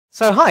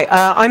So hi,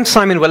 I'm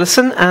Simon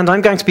Willison, and I'm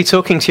going to be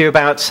talking to you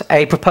about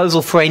a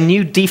proposal for a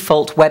new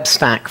default web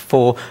stack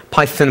for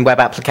Python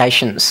web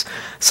applications.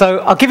 So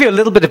I'll give you a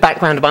little bit of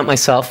background about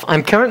myself.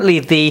 I'm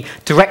currently the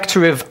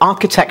Director of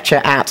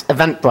Architecture at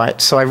Eventbrite.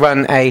 So I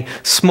run a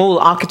small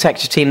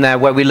architecture team there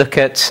where we look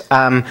at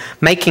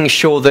making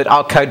sure that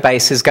our code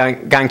base is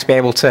going to be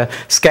able to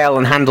scale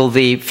and handle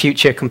the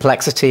future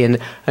complexity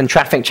and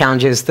traffic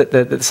challenges that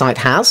the site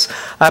has.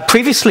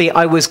 Previously,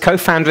 I was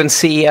co-founder and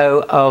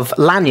CEO of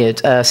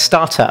Lanyard,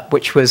 startup,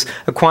 which was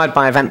acquired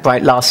by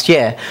Eventbrite last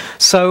year.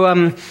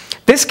 So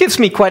this gives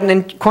me quite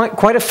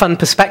a fun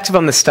perspective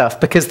on this stuff,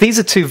 because these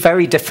are two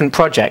very different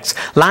projects.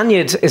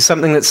 Lanyard is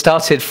something that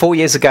started 4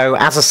 years ago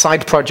as a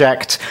side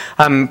project,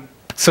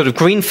 sort of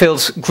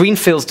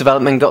greenfields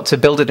development, got to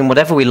build it in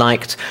whatever we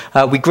liked.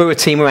 We grew a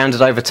team around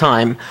it over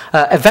time.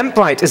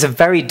 Eventbrite is a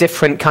very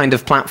different kind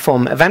of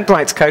platform.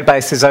 Eventbrite's code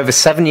base is over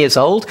 7 years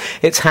old.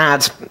 It's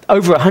had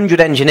over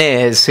 100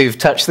 engineers who've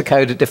touched the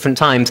code at different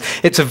times.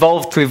 It's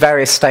evolved through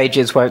various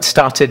stages, where it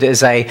started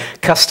as a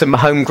custom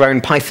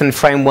homegrown Python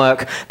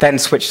framework, then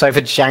switched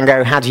over to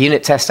Django, had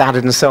unit tests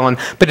added and so on.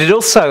 But it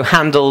also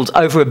handled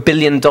over $1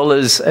 billion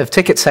of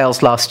ticket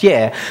sales last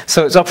year.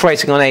 So it's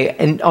operating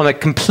on a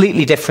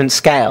completely different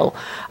scale.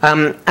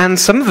 And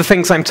some of the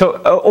things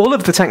all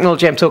of the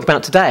technology I'm talking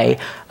about today,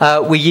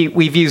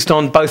 we've used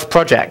on both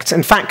projects.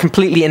 In fact,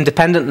 completely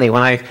independently.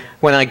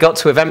 When I got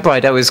to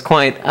Eventbrite, I was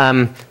quite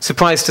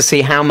surprised to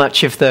see how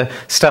much of the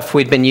stuff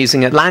we'd been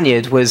using at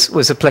Lanyard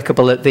was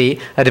applicable at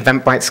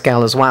Eventbrite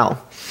scale as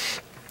well.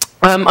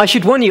 I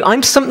should warn you,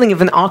 I'm something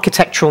of an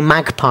architectural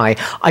magpie.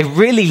 I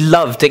really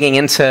love digging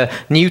into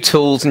new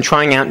tools and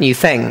trying out new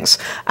things.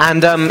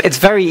 And it's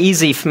very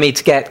easy for me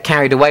to get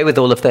carried away with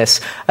all of this.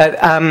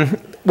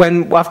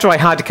 After I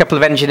hired a couple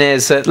of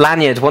engineers at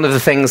Lanyard, one of the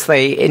things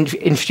they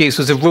introduced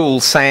was a rule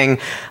saying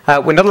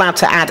we're not allowed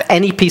to add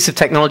any piece of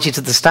technology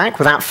to the stack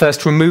without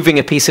first removing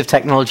a piece of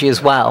technology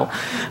as well.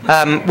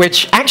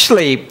 Which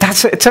actually,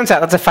 it turns out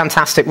that's a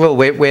fantastic rule.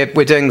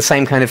 We're doing the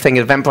same kind of thing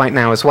at Eventbrite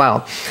now as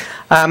well.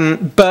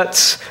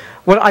 But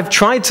what I've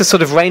tried to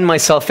sort of rein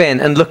myself in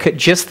and look at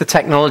just the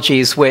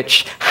technologies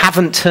which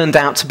haven't turned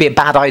out to be a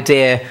bad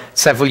idea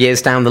several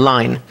years down the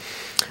line.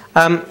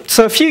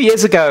 So a few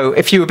years ago,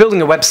 if you were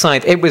building a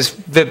website, it was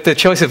the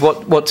choice of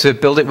what to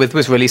build it with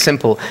was really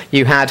simple.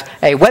 You had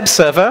a web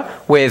server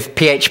with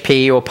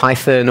PHP or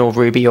Python or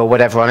Ruby or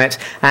whatever on it,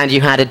 and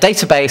you had a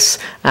database,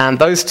 and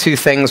those two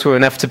things were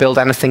enough to build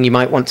anything you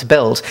might want to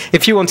build.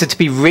 If you wanted to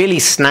be really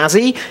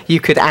snazzy, you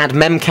could add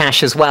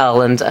memcache as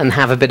well and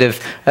have a bit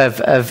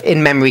of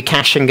in-memory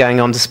caching going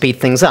on to speed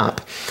things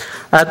up.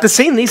 The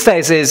scene these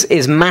days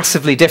is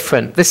massively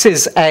different. This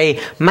is a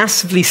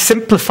massively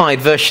simplified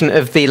version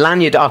of the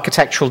Lanyard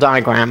architectural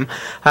diagram,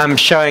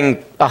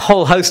 showing a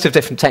whole host of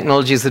different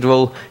technologies that are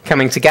all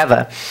coming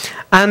together.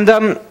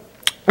 And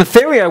the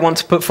theory I want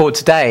to put forward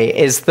today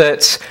is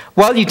that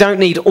while you don't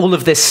need all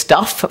of this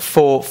stuff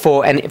for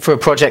a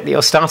project that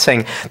you're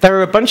starting, there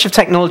are a bunch of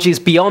technologies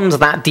beyond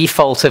that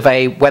default of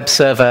a web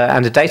server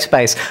and a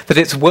database that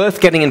it's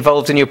worth getting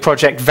involved in your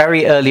project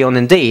very early on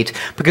indeed,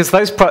 because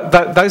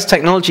those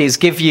technologies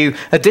give you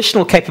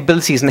additional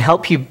capabilities and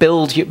help you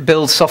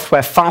build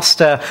software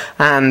faster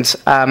and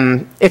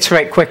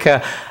iterate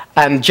quicker,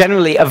 and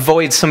generally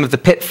avoid some of the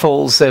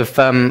pitfalls of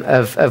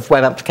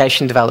web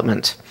application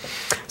development.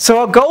 So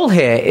our goal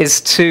here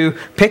is to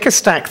pick a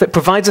stack that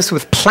provides us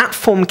with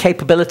platform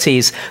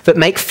capabilities that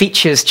make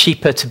features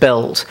cheaper to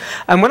build.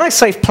 And when I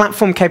say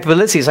platform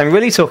capabilities, I'm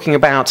really talking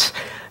about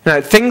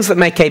things that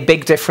make a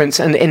big difference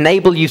and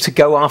enable you to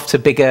go after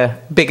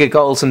bigger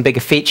goals and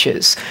bigger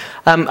features.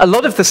 A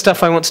lot of the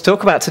stuff I want to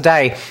talk about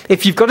today,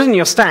 if you've got it in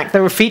your stack,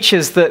 there are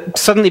features that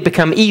suddenly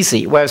become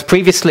easy, whereas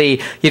previously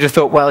you'd have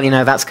thought, well,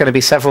 that's going to be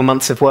several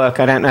months of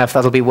work. I don't know if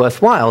that'll be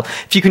worthwhile.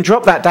 If you can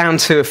drop that down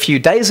to a few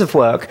days of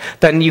work,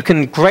 then you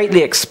can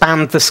greatly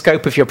expand the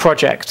scope of your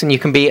project, and you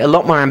can be a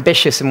lot more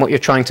ambitious in what you're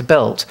trying to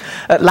build.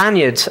 At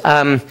Lanyard,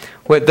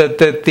 where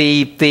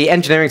the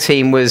engineering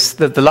team was,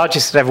 the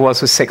largest it ever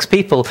was 6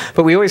 people,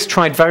 but we always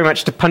tried very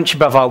much to punch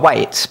above our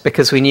weight,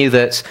 because we knew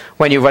that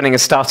when you're running a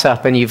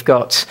startup and you've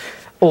got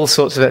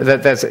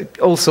there's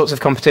all sorts of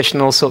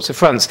competition, all sorts of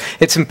fronts,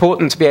 it's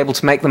important to be able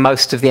to make the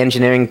most of the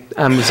engineering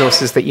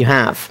resources that you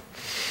have.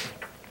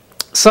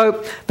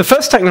 So the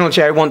first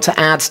technology I want to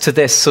add to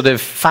this sort of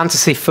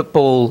fantasy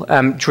football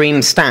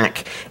dream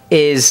stack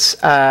is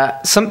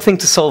something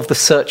to solve the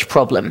search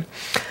problem.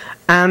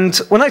 And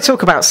when I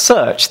talk about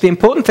search, the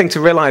important thing to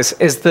realize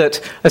is that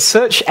a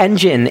search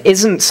engine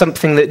isn't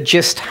something that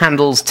just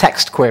handles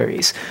text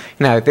queries.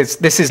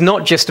 This is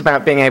not just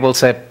about being able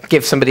to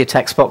give somebody a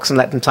text box and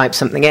let them type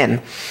something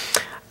in.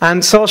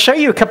 And so I'll show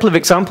you a couple of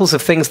examples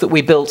of things that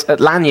we built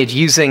at Lanyard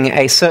using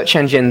a search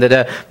engine that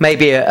are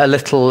maybe a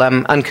little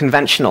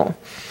unconventional.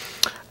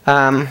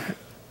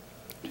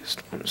 Just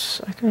 1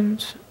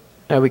 second.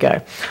 There we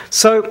go.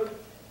 So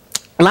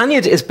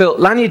Lanyard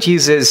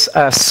uses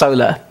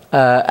Solr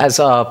as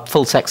our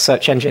full-text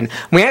search engine.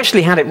 We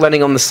actually had it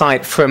running on the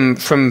site from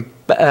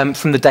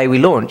from the day we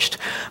launched.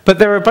 But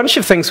there are a bunch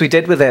of things we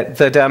did with it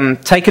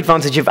that take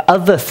advantage of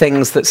other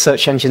things that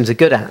search engines are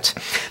good at.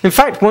 In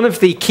fact, one of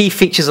the key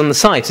features on the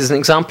site is an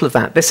example of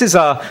that. This is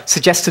our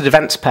suggested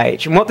events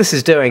page. And what this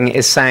is doing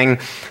is saying,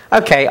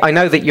 OK, I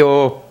know that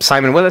you're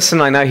Simon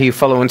Willison. I know who you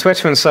follow on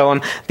Twitter and so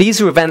on.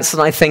 These are events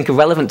that I think are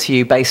relevant to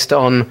you based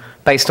on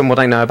what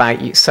I know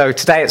about you. So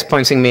today it's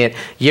pointing me at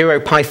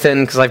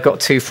EuroPython, because I've got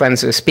 2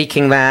 friends who are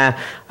speaking there.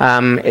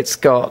 It's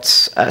got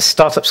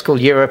Startup School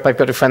Europe. I've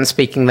got a friend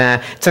speaking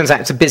there. It turns out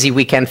it's a busy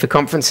weekend for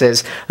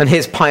conferences. And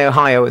here's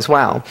PyOhio as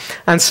well.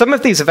 And some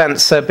of these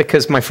events are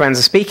because my friends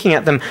are speaking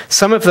at them.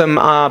 Some of them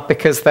are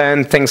because they're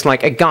in things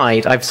like a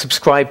guide. I've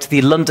subscribed to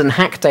the London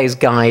Hack Days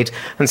guide,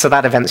 and so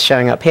that event's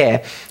showing up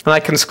here. And I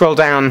can scroll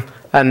down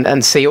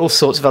and see all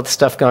sorts of other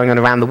stuff going on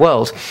around the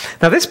world.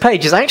 Now, this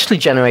page is actually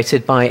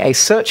generated by a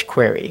search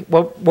query.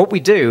 Well, what we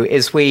do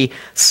is we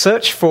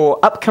search for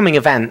upcoming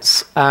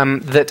events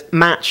that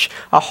match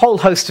a whole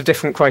host of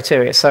different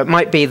criteria. So it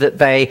might be that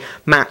they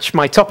match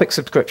my topic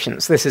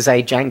subscriptions. This is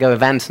a Django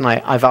event, and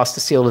I've asked to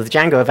see all of the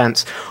Django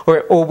events.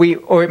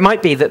 Or it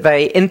might be that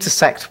they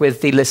intersect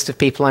with the list of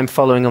people I'm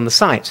following on the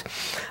site.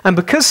 And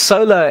because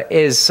Solr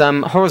is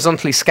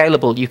horizontally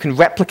scalable, you can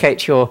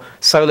replicate your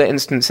Solr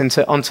instance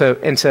into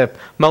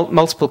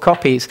multiple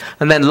copies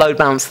and then load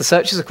balance the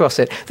searches across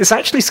it. This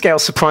actually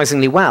scales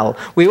surprisingly well.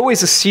 We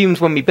always assumed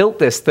when we built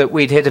this that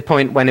we'd hit a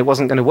point when it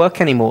wasn't going to work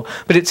anymore.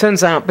 But it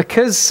turns out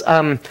because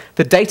the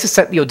data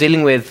set that you're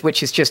dealing with,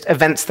 which is just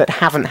events that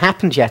haven't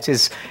happened yet,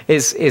 is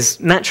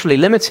naturally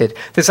limited,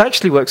 this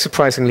actually works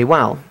surprisingly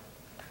well.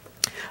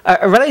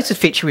 A related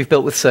feature we've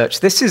built with search,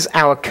 this is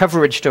our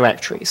coverage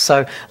directory.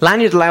 So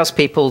Lanyard allows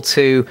people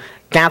to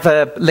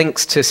gather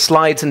links to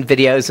slides and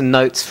videos and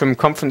notes from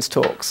conference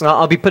talks. And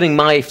I'll be putting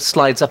my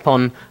slides up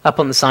on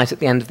the site at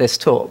the end of this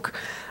talk.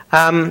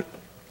 And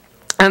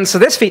so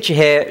this feature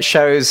here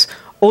shows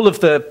all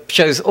of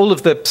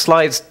the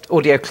slides,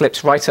 audio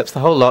clips, write-ups, the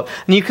whole lot,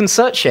 and you can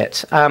search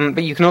it,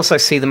 but you can also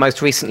see the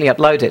most recently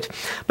uploaded.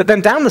 But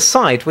then down the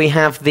side, we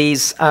have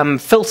these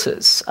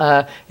filters.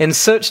 In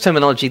search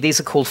terminology,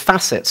 these are called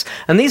facets,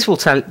 and these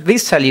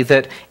tell you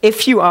that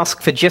if you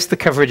ask for just the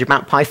coverage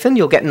about Python,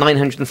 you'll get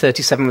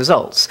 937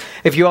 results.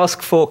 If you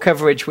ask for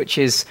coverage which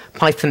is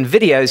Python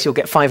videos, you'll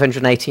get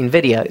 518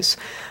 videos.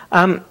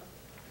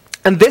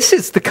 And this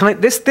is the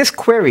this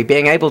query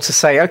being able to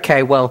say,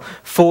 okay, well,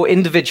 for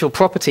individual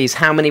properties,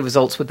 how many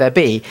results would there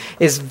be,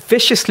 is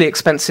viciously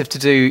expensive to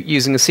do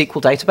using a SQL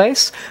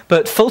database.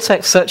 But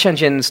full-text search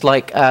engines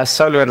like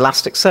Solr and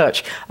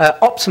Elasticsearch are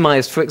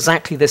optimized for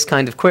exactly this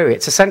kind of query.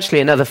 It's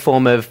essentially another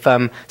form of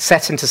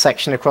set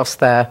intersection across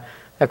the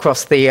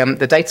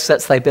data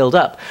sets they build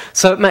up.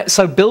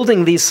 So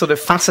building these sort of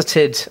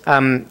faceted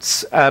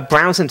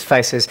browse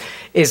interfaces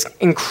is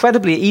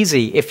incredibly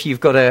easy if you've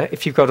got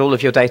all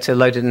of your data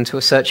loaded into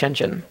a search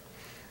engine.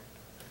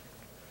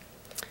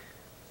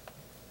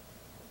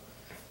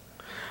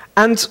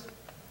 And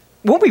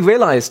what we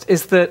realized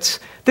is that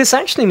this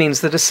actually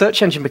means that a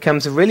search engine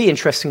becomes a really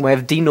interesting way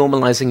of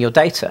denormalizing your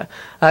data.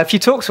 If you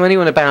talk to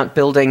anyone about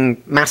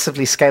building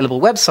massively scalable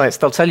websites,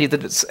 they'll tell you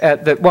that,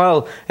 that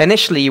while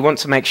initially you want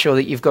to make sure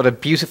that you've got a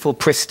beautiful,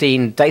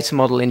 pristine data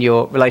model in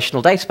your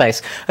relational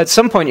database, at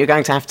some point you're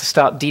going to have to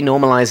start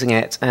denormalizing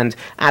it and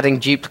adding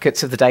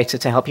duplicates of the data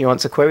to help you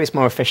answer queries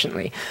more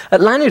efficiently.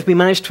 At Lanyard, we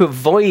managed to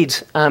avoid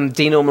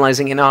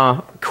denormalizing in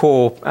our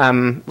core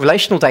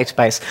relational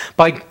database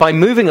by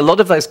moving a lot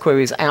of those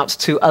queries out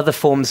to other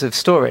forms of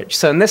storage.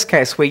 So in this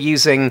case, we're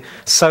using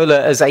Solr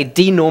as a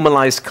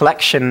denormalized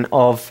collection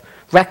of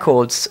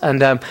records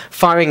and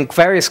firing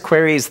various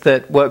queries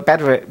that work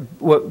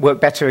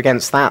better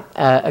against that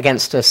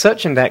against a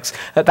search index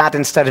at that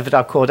instead of at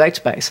our core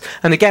database.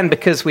 And again,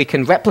 because we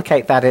can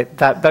replicate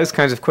that, those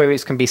kinds of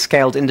queries can be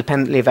scaled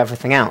independently of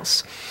everything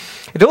else.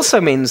 It also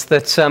means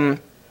that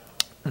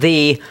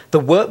the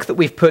work that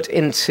we've put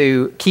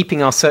into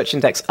keeping our search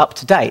index up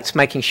to date,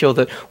 making sure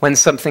that when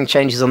something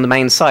changes on the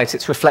main site,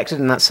 it's reflected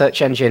in that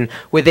search engine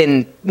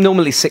within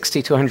normally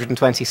 60 to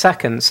 120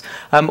 seconds,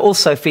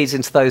 also feeds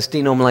into those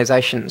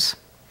denormalizations.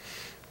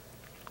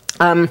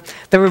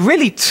 There are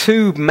really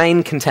 2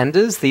 main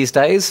contenders these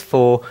days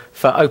for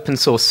open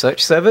source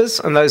search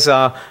servers, and those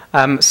are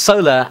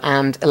Solr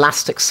and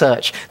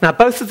Elasticsearch. Now,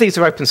 both of these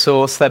are open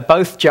source. They're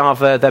both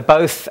Java. They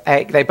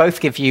both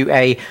give you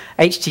a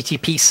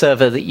HTTP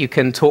server that you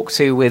can talk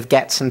to with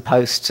gets and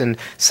posts and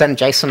send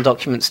JSON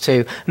documents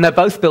to. And they're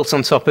both built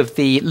on top of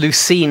the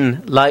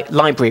Lucene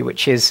library,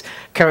 which is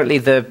currently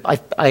the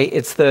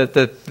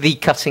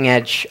cutting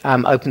edge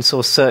open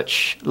source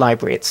search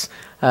library. It's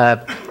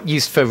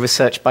used for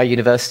research by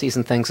universities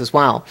and things as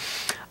well.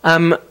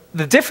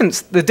 The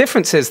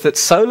difference is that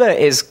Solr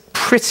is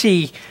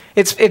pretty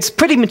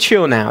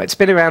mature now. It's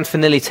been around for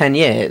nearly 10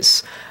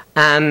 years.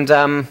 And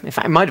in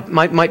fact,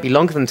 it might be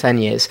longer than 10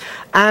 years.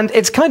 And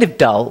it's kind of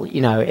dull, you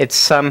know.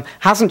 It's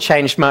hasn't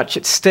changed much.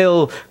 It's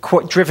still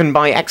driven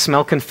by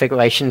XML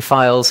configuration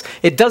files.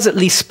 It does at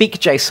least speak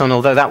JSON,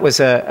 although that was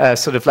a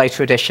sort of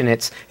later addition.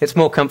 It's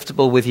more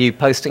comfortable with you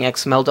posting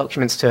XML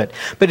documents to it.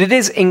 But it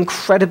is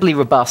incredibly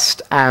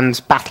robust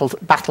and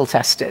battle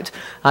tested.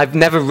 I've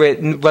never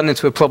run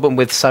into a problem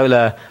with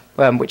Solr,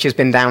 which has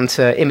been down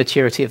to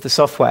immaturity of the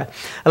software.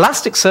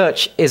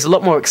 Elasticsearch is a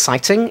lot more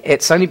exciting.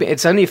 It's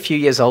only a few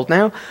years old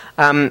now,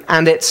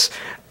 and it's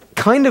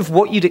kind of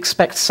what you'd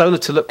expect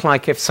Solr to look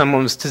like if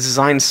someone was to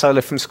design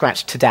Solr from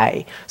scratch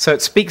today. So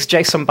it speaks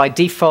JSON by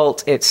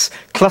default. It's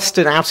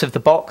clustered out of the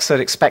box, so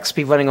it expects to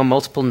be running on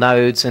multiple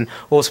nodes and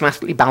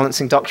automatically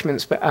balancing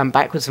documents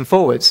backwards and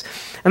forwards.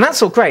 And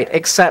that's all great,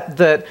 except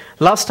that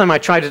last time I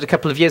tried it a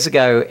couple of years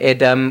ago,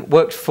 it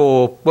worked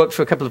for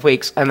a couple of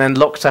weeks and then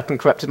locked up and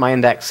corrupted my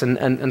index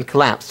and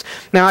collapsed.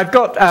 Now,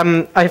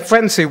 I have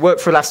friends who work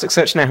for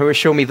Elasticsearch now who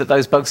assure me that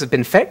those bugs have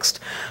been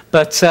fixed,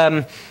 but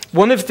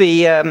one of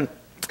the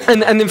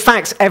And in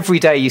fact, every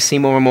day you see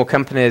more and more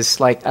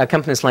companies like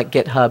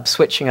GitHub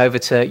switching over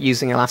to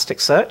using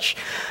Elasticsearch.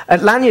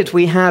 At Lanyard,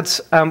 we had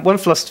one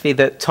philosophy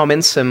that Tom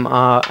Insom,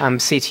 our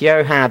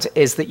CTO, had,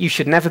 is that you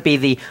should never be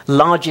the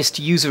largest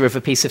user of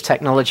a piece of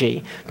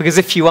technology, because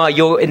if you are,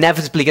 you're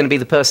inevitably going to be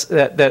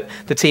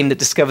the team that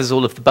discovers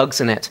all of the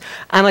bugs in it.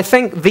 And I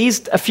think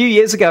a few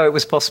years ago it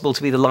was possible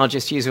to be the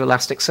largest user of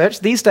Elasticsearch.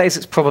 These days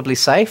it's probably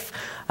safe,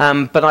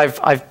 but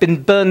I've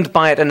been burned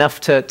by it enough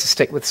to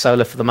stick with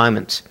Solr for the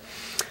moment.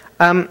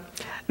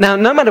 Now,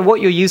 no matter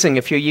what you're using,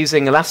 if you're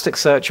using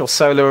Elasticsearch or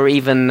Solr or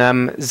even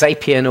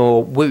Zapier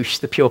or Whoosh,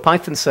 the pure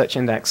Python search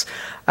index,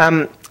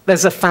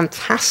 there's a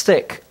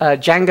fantastic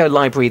Django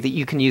library that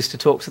you can use to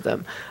talk to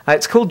them.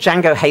 It's called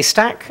Django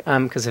Haystack,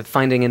 because of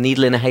finding a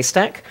needle in a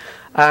haystack.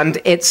 And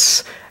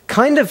it's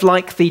kind of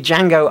like the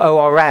Django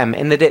ORM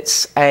in that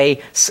it's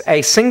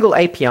a single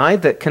API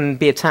that can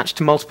be attached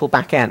to multiple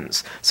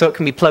backends. So it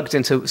can be plugged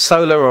into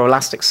Solr or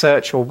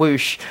Elasticsearch or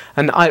Whoosh,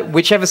 and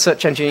whichever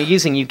search engine you're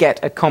using, you get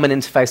a common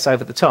interface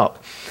over the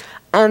top.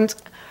 And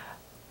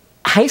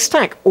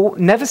Haystack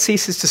never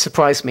ceases to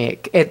surprise me.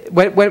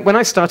 When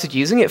I started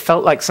using it, it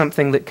felt like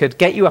something that could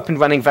get you up and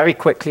running very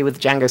quickly with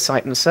Django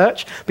Cite and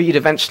Search, but you'd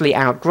eventually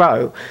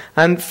outgrow.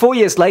 And 4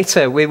 years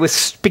later, we were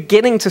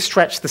beginning to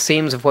stretch the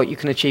seams of what you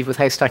can achieve with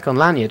Haystack on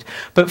Lanyard.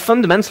 But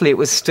fundamentally, it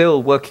was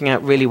still working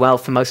out really well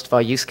for most of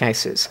our use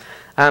cases.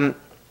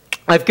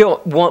 I've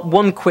got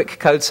one quick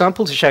code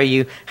sample to show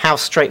you how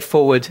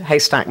straightforward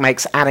Haystack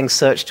makes adding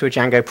search to a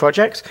Django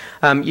project.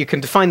 You can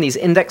define these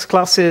index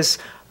classes.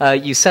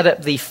 You set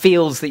up the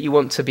fields that you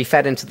want to be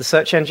fed into the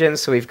search engine.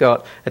 So we've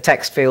got a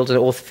text field, an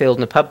author field,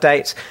 and a pub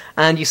date.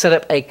 And you set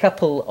up a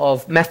couple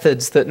of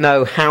methods that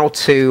know how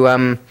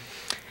to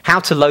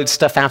load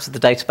stuff out of the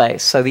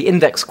database. So the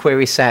index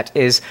query set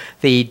is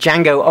the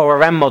Django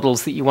ORM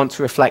models that you want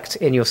to reflect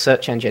in your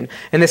search engine.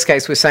 In this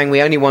case, we're saying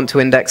we only want to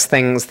index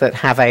things that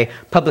have a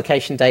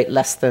publication date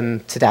less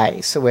than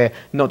today. So we're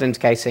not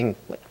indicating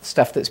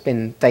stuff that's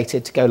been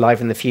dated to go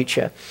live in the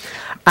future.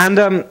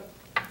 And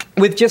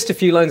with just a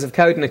few lines of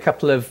code and a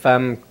couple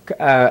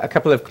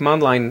of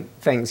command line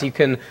things, you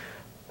can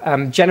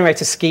generate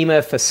a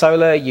schema for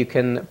Solr. You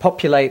can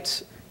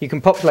populate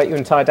your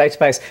entire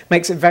database.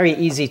 Makes it very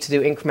easy to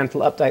do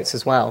incremental updates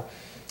as well.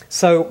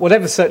 So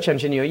whatever search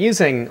engine you're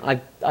using,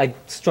 I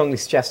strongly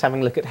suggest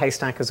having a look at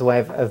Haystack as a way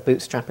of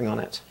bootstrapping on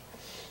it.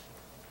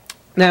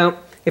 Now,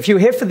 if you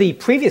were here for the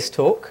previous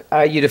talk,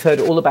 you'd have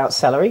heard all about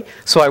Celery,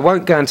 so I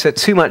won't go into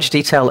too much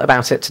detail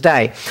about it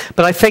today.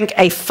 But I think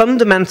a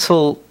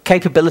fundamental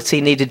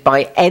capability needed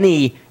by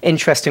any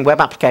interesting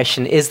web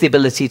application is the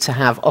ability to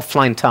have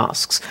offline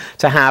tasks,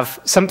 to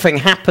have something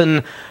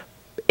happen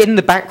in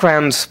the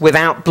background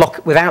without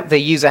the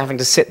user having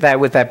to sit there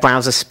with their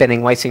browser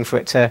spinning, waiting for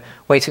it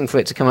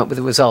to come up with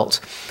a result.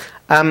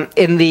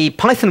 In the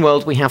Python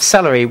world, we have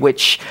Celery,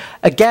 which,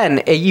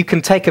 again, you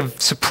can take a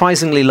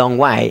surprisingly long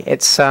way.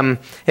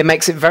 It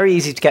makes it very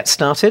easy to get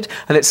started,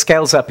 and it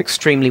scales up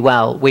extremely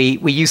well. We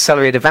use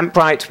Celery at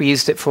Eventbrite. We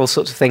used it for all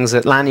sorts of things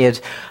at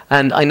Lanyard,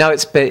 and I know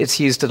it's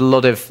used at a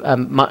lot of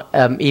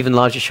even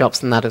larger shops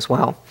than that as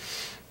well.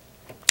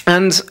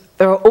 And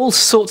there are all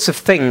sorts of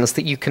things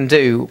that you can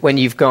do when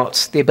you've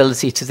got the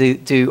ability to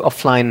do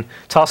offline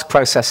task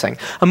processing.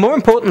 And more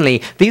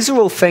importantly, these are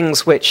all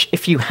things which,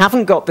 if you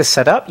haven't got this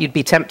set up, you'd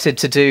be tempted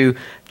to do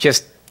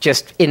just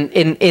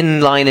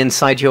inline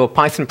inside your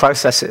Python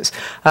processes,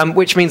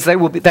 which means they're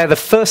the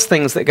first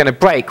things that are going to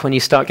break when you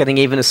start getting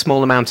even a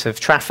small amount of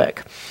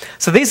traffic.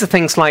 So these are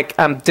things like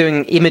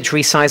doing image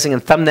resizing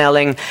and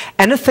thumbnailing,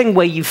 anything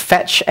where you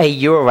fetch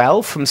a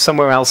URL from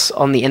somewhere else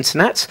on the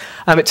internet.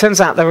 It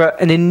turns out there are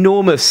an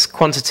enormous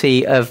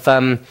quantity of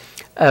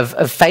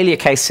failure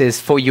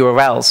cases for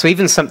URLs. So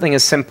even something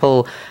as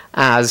simple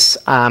as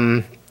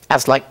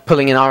like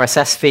pulling an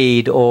RSS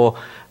feed or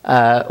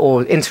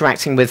or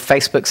interacting with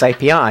Facebook's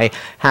API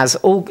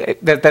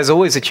there's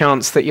always a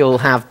chance that you'll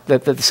have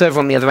the server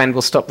on the other end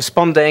will stop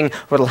responding,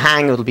 or it'll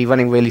hang, or it'll be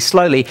running really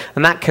slowly,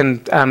 and that can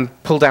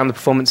pull down the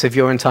performance of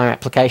your entire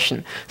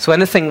application. So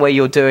anything where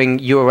you're doing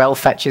URL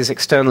fetches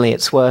externally,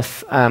 it's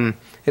worth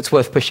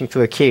pushing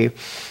through a queue.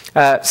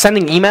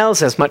 Sending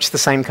emails is much the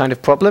same kind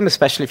of problem,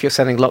 especially if you're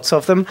sending lots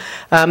of them.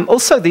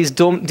 Also, these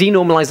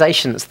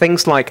denormalizations,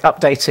 things like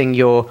updating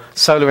your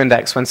Solr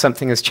index when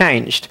something has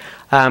changed,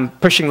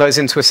 pushing those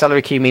into a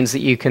Celery queue means that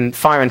you can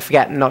fire and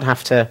forget and not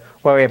have to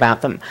worry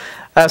about them.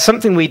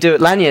 Something we do at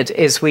Lanyard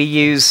is we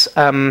use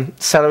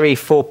Celery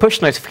for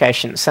push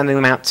notifications, sending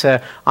them out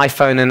to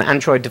iPhone and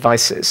Android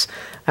devices.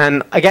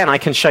 And again, I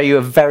can show you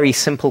a very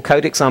simple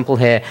code example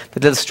here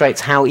that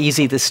illustrates how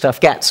easy this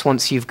stuff gets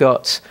once you've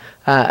got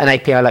an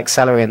API like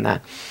Celery in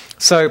there.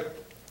 So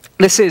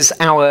this is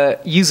our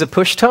user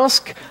push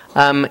task.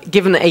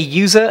 Given a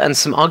user and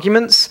some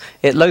arguments,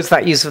 it loads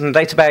that user from the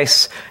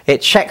database.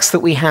 It checks that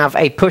we have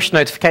a push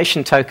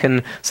notification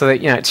token, so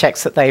that it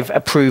checks that they've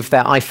approved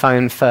their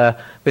iPhone for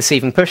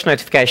receiving push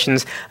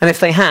notifications. And if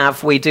they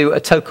have, we do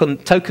a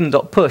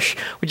token.push,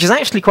 which is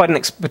actually quite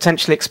an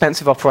potentially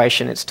expensive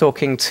operation. It's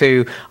talking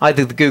to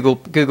either the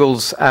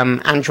Google's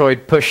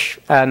Android push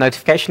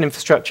notification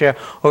infrastructure,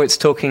 or it's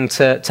talking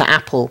to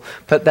Apple.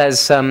 But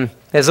there's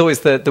always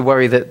the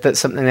worry that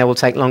something there will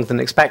take longer than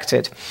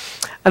expected.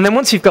 And then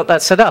once you've got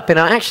that set up, in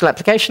our actual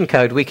application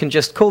code, we can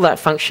just call that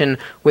function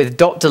with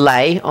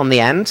 .delay on the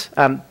end.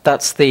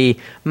 That's the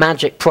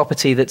magic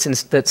property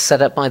that's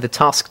set up by the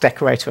task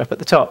decorator up at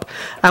the top.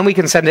 And we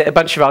can send it a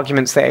bunch of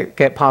arguments that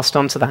get passed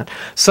on to that.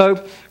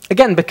 So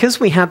again, because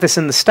we had this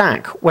in the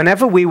stack,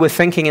 whenever we were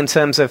thinking in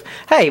terms of,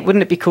 hey,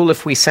 wouldn't it be cool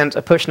if we sent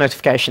a push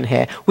notification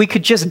here, we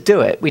could just do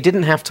it. We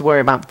didn't have to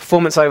worry about the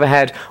performance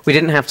overhead. We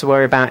didn't have to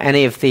worry about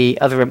any of the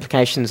other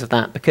implications of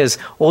that, because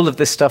all of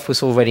this stuff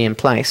was already in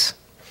place.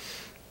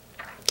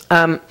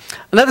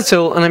 Another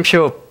tool, and I'm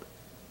sure,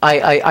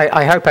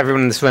 I hope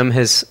everyone in this room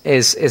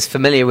is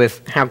familiar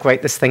with how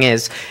great this thing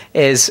is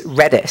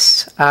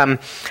Redis.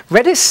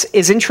 Redis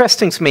is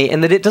interesting to me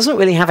in that it doesn't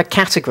really have a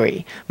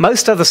category.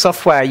 Most other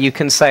software you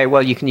can say,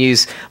 well, you can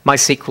use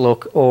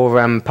MySQL or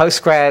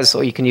Postgres,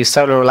 or you can use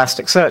Solr or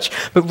Elasticsearch,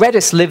 but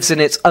Redis lives in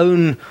its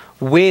own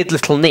weird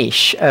little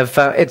niche of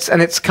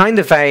it's kind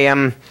of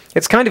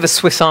a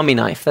Swiss Army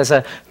knife. There's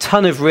a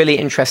ton of really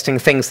interesting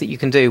things that you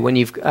can do when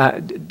you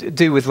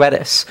do with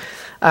Redis.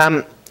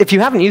 If you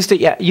haven't used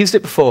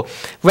it before,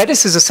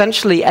 Redis is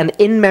essentially an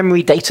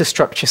in-memory data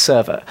structure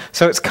server.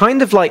 So it's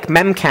kind of like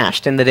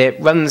memcached in that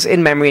it runs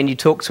in memory and you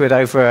talk to it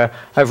over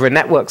a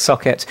network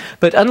socket.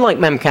 But unlike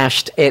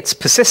memcached, it's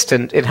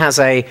persistent. It has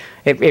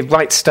it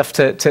writes stuff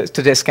to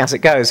disk as it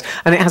goes,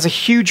 and it has a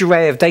huge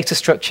array of data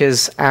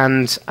structures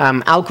and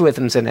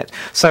algorithms in it.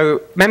 So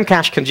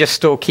memcache can just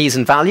store keys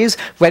and values.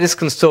 Redis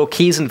can store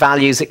keys and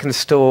values. It can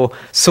store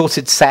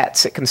sorted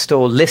sets. It can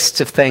store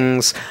lists of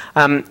things.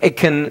 It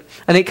can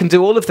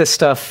do all of this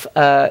stuff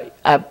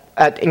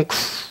at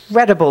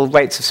incredible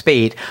rates of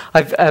speed.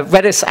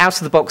 Redis out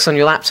of the box on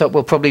your laptop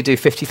will probably do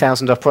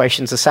 50,000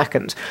 operations a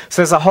second.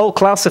 So there's a whole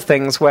class of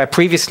things where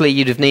previously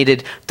you'd have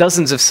needed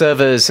dozens of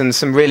servers and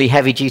some really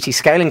heavy-duty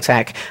scaling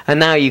tech, and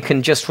now you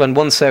can just run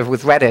one server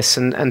with Redis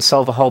and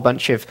solve a whole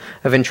bunch of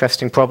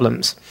interesting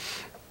problems.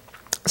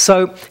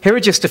 So here are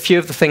just a few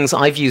of the things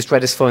I've used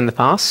Redis for in the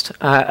past.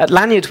 At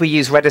Lanyard, we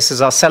use Redis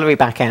as our Celery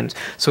backend.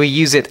 So we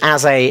use it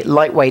as a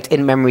lightweight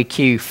in-memory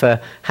queue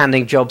for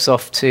handing jobs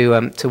off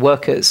to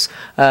workers.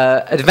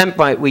 At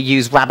Eventbrite, we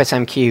use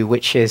RabbitMQ,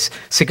 which is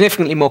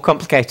significantly more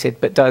complicated,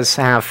 but does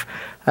have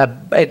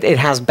it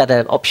has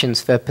better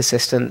options for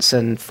persistence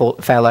and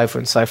failover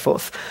and so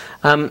forth.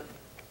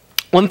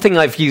 One thing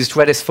I've used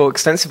Redis for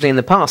extensively in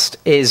the past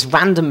is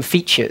random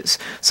features.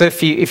 So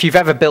if you've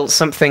ever built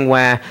something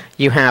where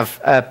you have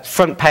a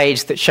front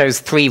page that shows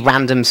 3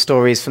 random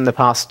stories from the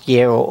past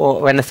year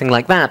or anything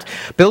like that,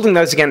 building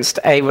those against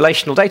a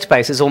relational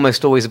database is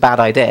almost always a bad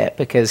idea,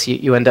 because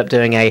you end up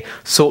doing a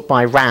sort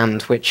by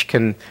rand, which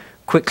can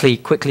quickly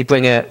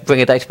bring a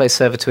database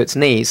server to its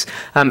knees.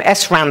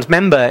 srand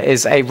member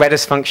is a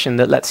Redis function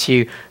that lets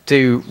you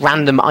do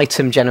random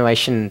item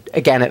generation,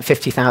 again at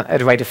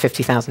a rate of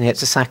 50,000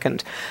 hits a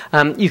second.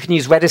 You can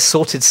use Redis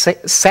sorted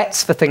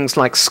sets for things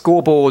like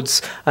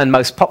scoreboards and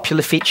most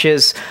popular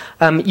features.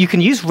 You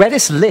can use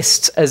Redis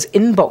lists as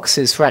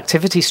inboxes for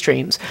activity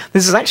streams.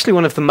 This is actually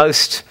one of the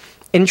most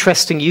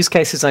interesting use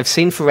cases I've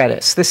seen for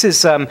Redis. This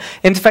is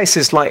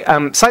interfaces like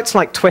sites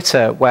like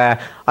Twitter, where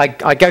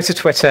I go to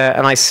Twitter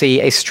and I see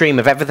a stream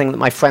of everything that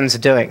my friends are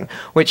doing,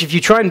 which if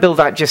you try and build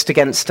that just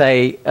against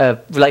a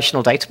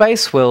relational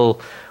database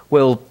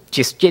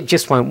it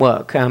just won't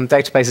work.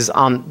 Databases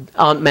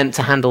aren't meant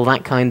to handle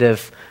that kind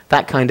of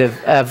that kind of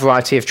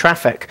variety of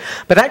traffic.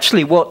 But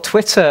actually what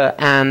Twitter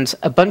and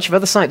a bunch of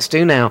other sites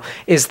do now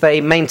is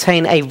they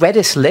maintain a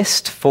Redis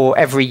list for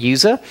every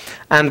user,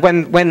 and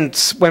when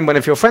one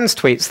of your friends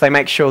tweets, they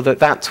make sure that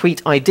that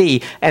tweet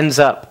ID ends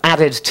up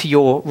added to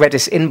your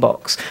Redis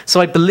inbox.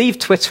 So I believe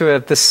Twitter are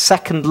the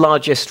second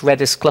largest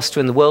Redis cluster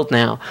in the world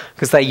now,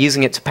 because they're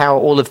using it to power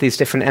all of these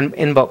different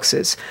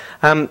inboxes.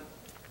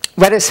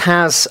 Redis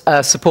has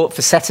support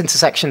for set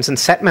intersections and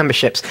set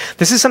memberships.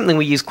 This is something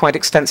we use quite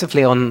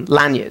extensively on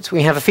Lanyard.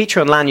 We have a feature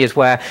on Lanyard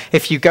where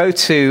if you go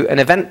to an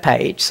event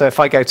page, so if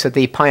I go to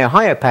the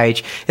PyOhio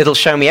page, it'll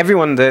show me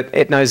everyone that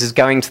it knows is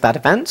going to that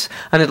event,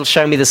 and it'll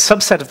show me the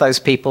subset of those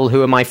people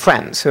who are my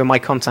friends, who are my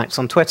contacts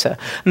on Twitter.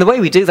 And the way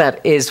we do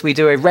that is we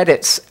do a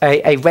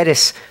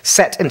Redis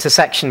set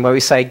intersection where we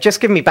say,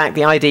 just give me back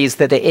the IDs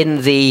that are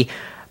in the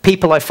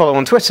people I follow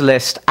on Twitter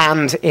list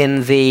and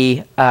in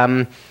the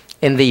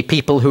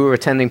people who are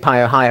attending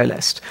PyOhio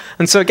list.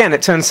 And so again,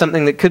 it turns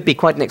something that could be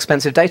quite an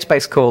expensive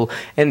database call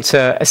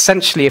into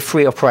essentially a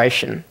free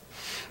operation.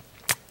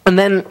 And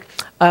then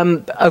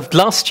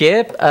last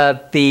year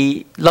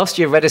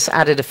Redis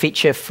added a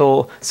feature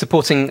for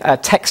supporting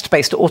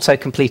text-based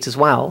autocomplete as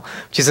well,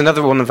 which is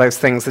another one of those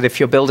things that if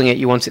you're building it,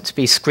 you want it to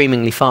be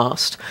screamingly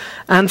fast.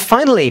 And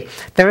finally,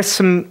 there's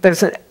some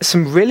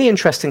really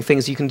interesting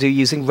things you can do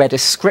using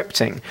Redis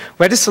scripting.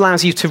 Redis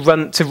allows you to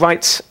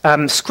write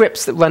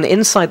scripts that run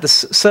inside the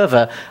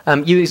server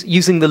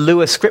using the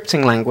Lua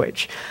scripting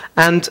language.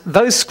 And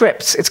those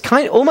scripts, it's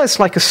almost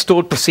like a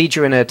stored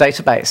procedure in a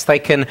database. They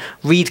can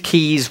read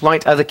keys,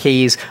 write other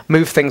keys,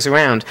 move things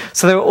around.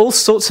 So there are all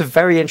sorts of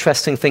very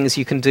interesting things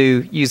you can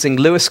do using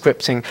Lua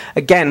scripting,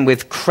 again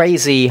with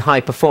crazy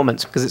high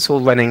performance because it's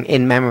all running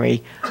in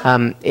memory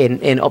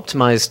in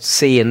optimized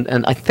C,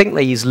 and I think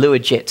they use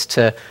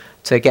LuaJIT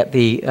to get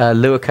the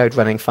Lua code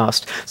running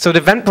fast. So at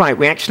Eventbrite,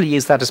 we actually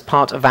use that as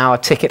part of our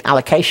ticket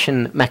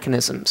allocation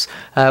mechanisms.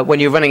 When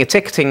you're running a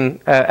ticketing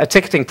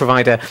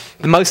provider,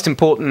 the most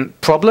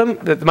important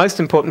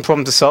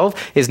problem to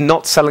solve is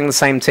not selling the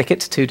same ticket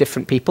to two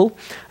different people.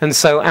 And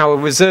so our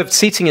reserved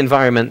seating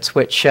environment,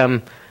 which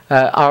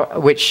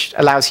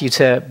allows you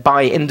to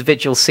buy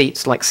individual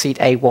seats like seat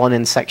A1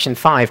 in section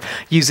 5,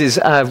 uses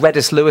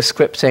Redis Lua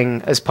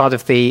scripting as part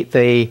of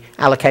the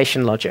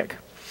allocation logic.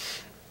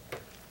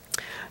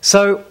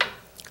 So,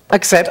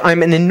 like I said,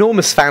 I'm an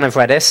enormous fan of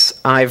Redis.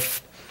 I'm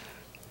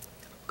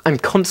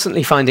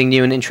constantly finding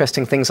new and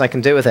interesting things I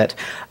can do with it.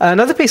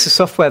 Another piece of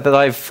software that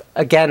I've,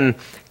 again,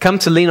 come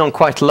to lean on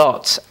quite a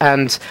lot,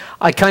 and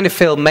I kind of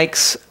feel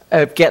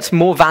gets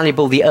more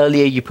valuable the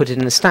earlier you put it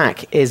in the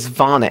stack, is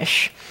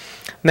Varnish.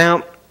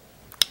 Now,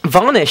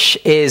 Varnish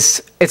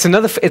it's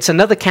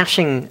another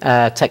caching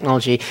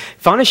technology.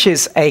 Varnish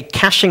is a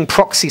caching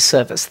proxy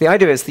service. The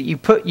idea is that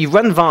you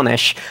run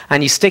Varnish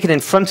and you stick it in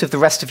front of the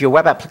rest of your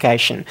web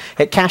application.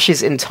 It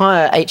caches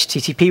entire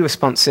HTTP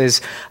responses,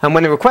 and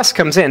when a request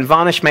comes in,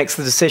 Varnish makes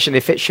the decision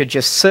if it should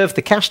just serve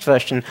the cached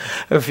version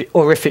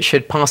or if it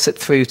should pass it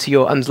through to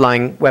your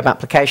underlying web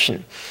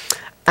application.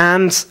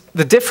 And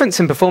the difference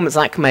in performance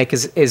that can make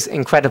is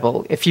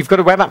incredible. If you've got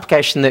a web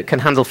application that can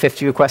handle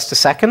 50 requests a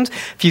second,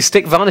 if you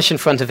stick Varnish in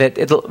front of it,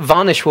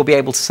 Varnish will be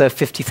able to serve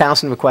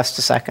 50,000 requests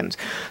a second.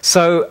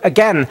 So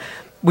again,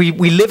 we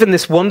live in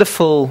this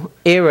wonderful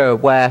era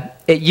where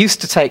it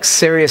used to take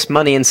serious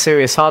money and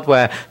serious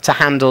hardware to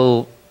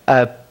handle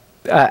a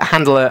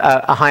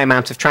high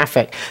amount of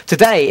traffic.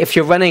 Today, if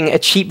you're running a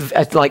cheap,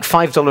 like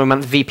 $5 a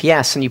month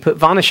VPS, and you put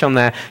Varnish on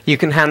there, you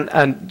can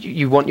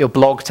you want your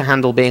blog to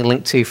handle being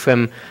linked to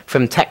from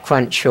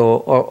TechCrunch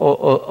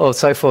or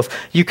so forth.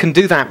 You can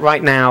do that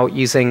right now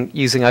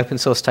using open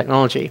source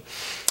technology.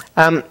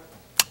 The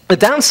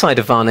downside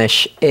of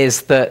Varnish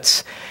is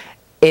that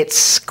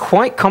it's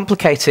quite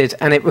complicated,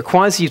 and it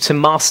requires you to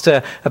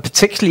master a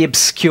particularly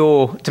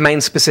obscure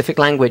domain-specific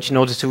language in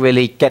order to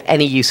really get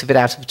any use of it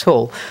out of it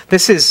all.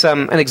 This is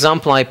an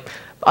example.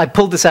 I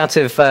pulled this out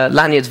of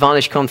Lanyard's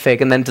Varnish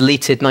config and then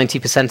deleted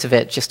 90% of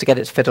it just to get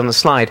it to fit on the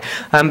slide.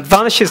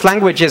 Varnish's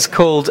language is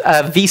called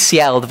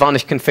VCL, the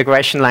Varnish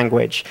configuration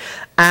language,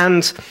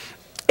 and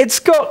it's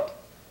got,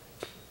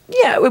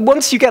 yeah,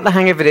 once you get the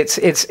hang of it,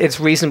 it's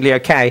reasonably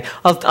okay.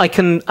 I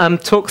can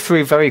talk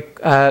through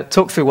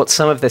what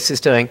some of this is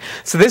doing.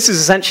 So this is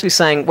essentially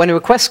saying when a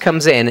request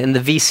comes in the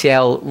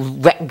VCL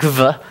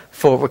regv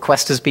for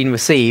request has been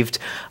received.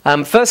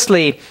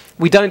 Firstly,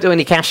 we don't do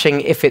any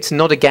caching if it's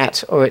not a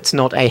GET or it's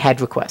not a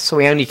head request. So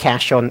we only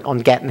cache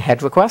on GET and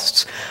head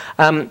requests.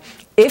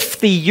 If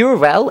the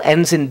URL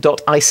ends in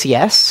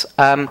 .ics,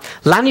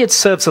 Lanyard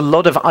serves a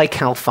lot of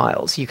iCal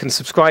files. You can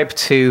subscribe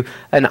to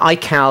an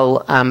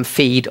iCal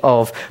feed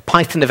of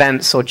Python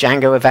events or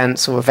Django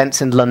events or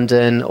events in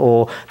London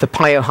or the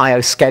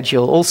PyOhio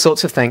schedule, all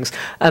sorts of things.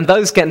 And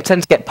those tend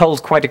to get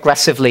polled quite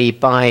aggressively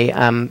by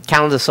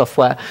calendar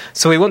software.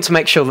 So we want to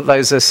make sure that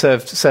those are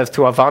served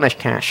through our Varnish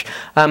cache.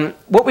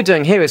 What we're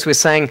doing here is we're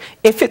saying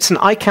if it's an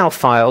iCal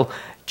file,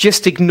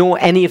 just ignore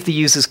any of the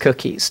user's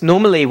cookies.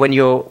 Normally, when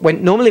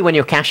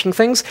you're caching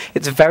things,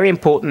 it's very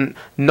important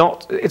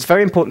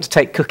to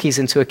take cookies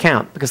into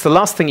account, because the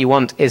last thing you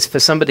want is for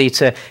somebody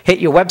to hit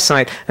your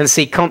website and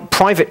see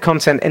private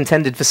content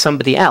intended for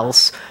somebody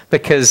else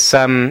because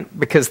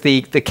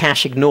the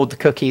cache ignored the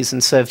cookies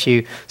and served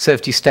you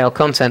stale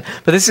content.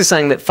 But this is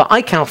saying that for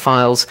iCal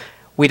files,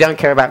 we don't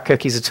care about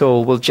cookies at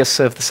all. We'll just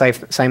serve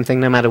the same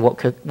thing no matter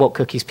what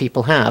cookies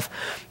people have.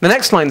 The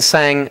next line is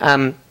saying,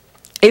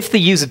 if the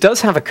user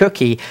does have a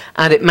cookie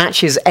and it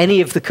matches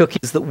any of the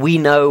cookies that we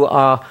know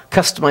are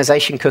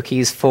customization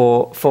cookies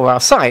for our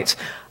site,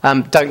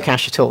 don't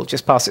cache at all.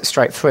 Just pass it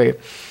straight through.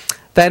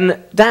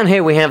 Then down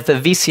here we have the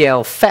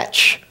VCL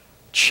fetch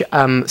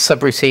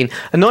subroutine.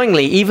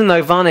 Annoyingly, even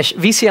though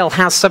VCL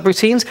has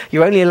subroutines,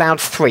 you're only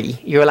allowed 3.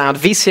 You're allowed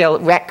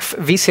VCL rec,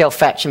 VCL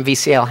fetch, and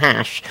VCL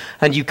hash,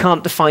 and you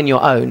can't define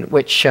your own,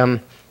 which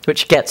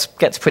gets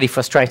pretty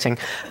frustrating.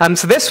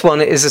 So this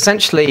one is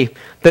essentially,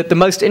 the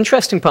most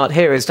interesting part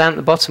here is down at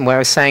the bottom where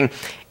it's saying,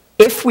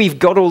 if we've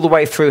got all the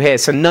way through here,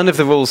 so none of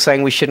the rules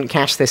saying we shouldn't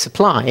cache this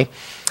apply,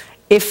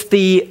 if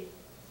the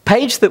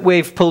page that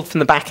we've pulled from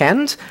the back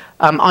end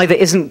either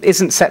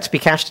isn't set to be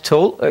cached at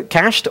all,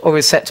 cached, or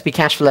is set to be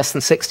cached for less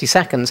than 60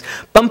 seconds,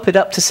 bump it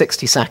up to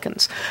 60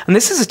 seconds. And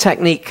this is a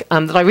technique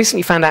that I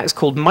recently found out is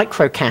called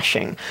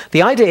micro-caching.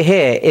 The idea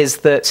here is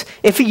that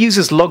if a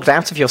user's logged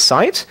out of your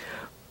site,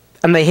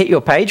 and they hit your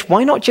page,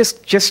 why not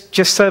just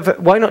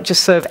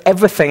serve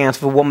everything out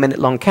of a 1-minute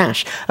long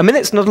cache? A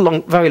minute's not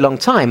a very long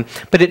time,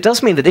 but it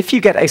does mean that if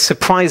you get a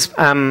surprise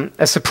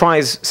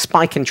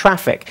spike in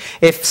traffic,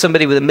 if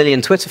somebody with 1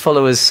 million Twitter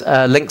followers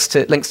links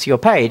to your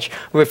page,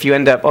 or if you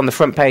end up on the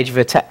front page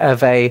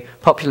of a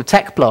popular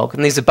tech blog,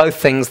 and these are both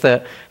things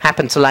that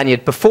happened to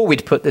Lanyard before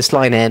we'd put this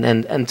line in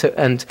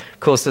and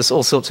caused us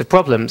all sorts of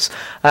problems.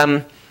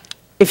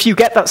 If you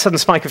get that sudden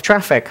spike of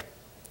traffic,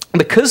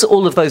 because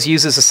all of those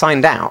users are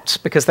signed out,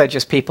 because they're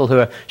just people who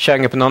are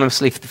showing up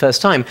anonymously for the first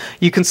time,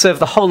 you can serve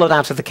the whole lot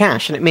out of the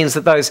cache. And it means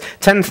that those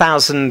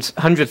 10,000,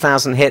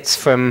 100,000 hits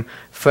from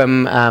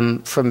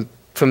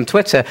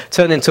Twitter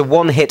turn into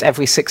 1 hit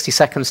every 60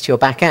 seconds to your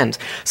back end.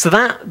 So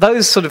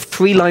those sort of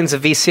 3 lines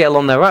of VCL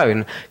on their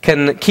own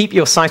can keep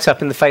your site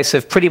up in the face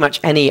of pretty much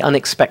any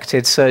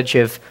unexpected surge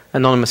of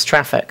anonymous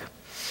traffic.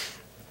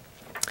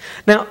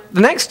 Now, the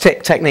next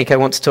technique I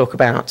want to talk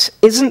about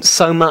isn't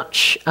so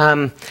much,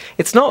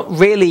 it's not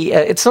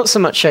so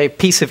much a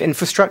piece of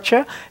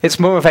infrastructure, it's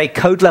more of a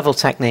code-level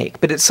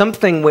technique, but it's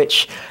something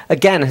which,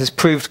 again, has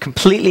proved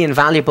completely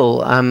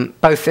invaluable,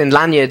 both in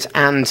Lanyard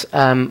and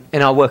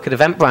in our work at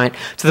Eventbrite,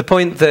 to the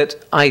point that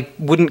I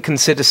wouldn't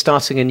consider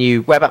starting a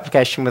new web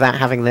application without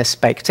having this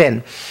baked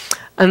in.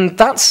 And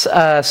that's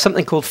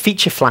something called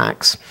feature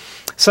flags.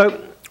 So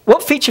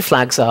what feature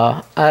flags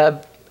are,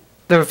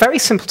 they're a very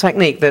simple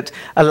technique that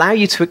allow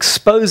you to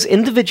expose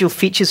individual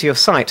features of your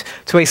site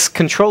to a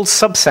controlled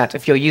subset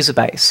of your user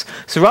base.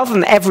 So rather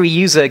than every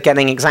user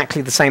getting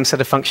exactly the same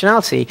set of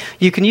functionality,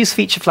 you can use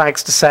feature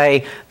flags to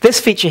say, this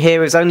feature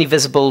here is only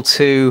visible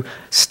to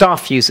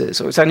staff users,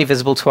 or it's only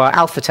visible to our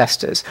alpha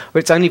testers, or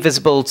it's only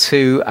visible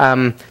to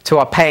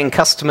our paying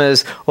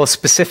customers or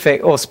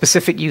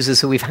specific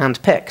users who we've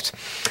handpicked.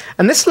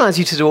 And this allows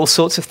you to do all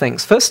sorts of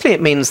things. Firstly,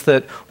 it means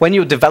that when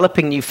you're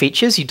developing new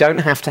features, you don't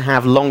have to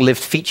have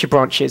long-lived feature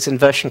branches in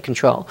version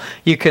control.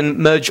 You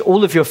can merge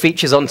all of your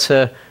features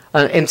into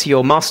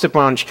your master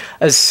branch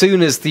as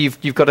soon as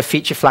you've got a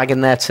feature flag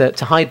in there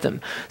to hide them.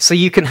 So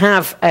you can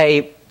have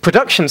a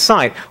production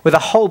site with a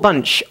whole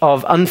bunch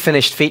of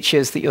unfinished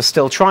features that you're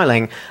still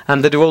trialing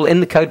and that are all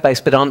in the code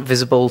base but aren't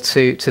visible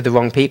to the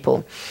wrong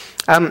people.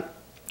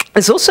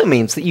 This also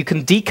means that you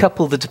can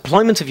decouple the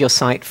deployment of your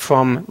site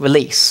from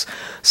release.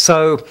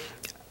 So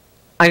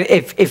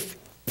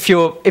if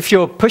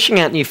you're pushing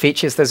out new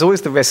features, there's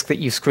always the risk that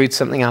you've screwed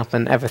something up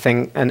and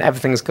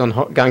everything's going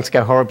to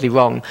go horribly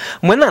wrong.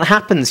 And when that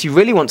happens, you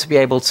really want to be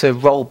able to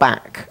roll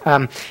back.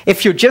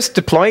 If you're just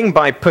deploying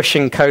by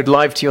pushing code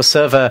live to your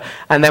server,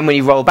 and then when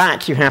you roll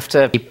back, you have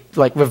to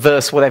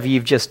reverse whatever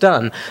you've just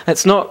done,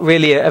 it's not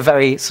really a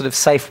very sort of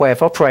safe way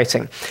of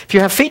operating. If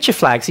you have feature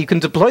flags, you can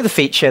deploy the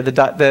feature.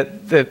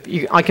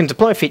 I can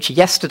deploy a feature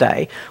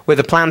yesterday with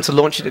a plan to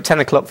launch it at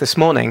 10 o'clock this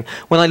morning.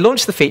 When I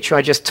launch the feature,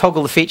 I just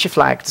toggle the feature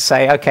flag to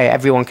say, okay,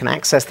 everyone can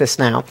access this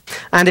now.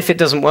 And if it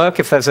doesn't work,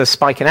 if there's a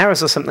spike in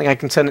errors or something, I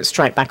can turn it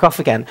straight back off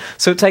again.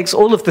 So it takes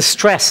all of the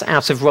stress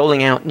out of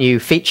rolling out new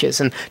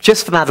features. And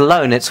just for that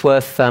alone, it's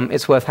worth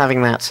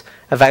having that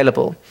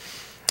available.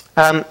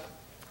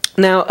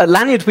 Now, at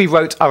Lanyard, we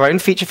wrote our own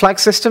feature flag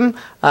system.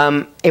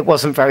 It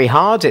wasn't very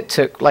hard. It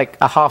took like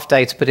a half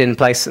day to put it in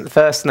place at the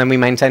first, and then we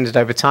maintained it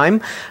over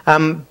time.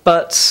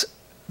 But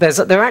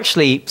there are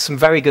actually some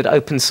very good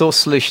open source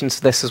solutions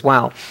to this as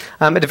well.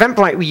 At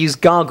Eventbrite, we use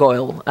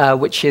Gargoyle,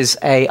 which is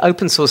an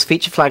open source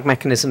feature flag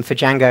mechanism for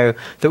Django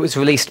that was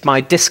released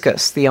by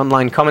Disqus, the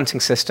online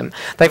commenting system.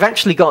 They've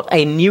actually got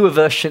a newer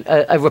version,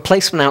 a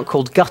replacement out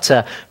called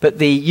Gutter, but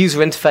the user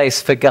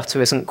interface for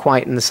Gutter isn't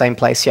quite in the same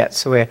place yet,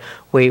 so we're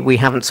we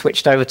haven't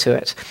switched over to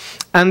it.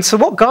 And so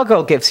what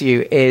Gargoyle gives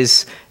you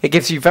is, it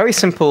gives you very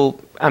simple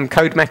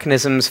code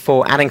mechanisms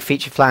for adding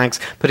feature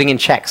flags, putting in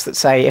checks that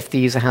say, if the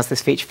user has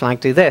this feature flag,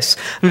 do this.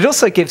 And it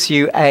also gives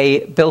you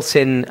a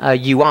built-in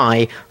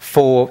UI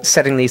for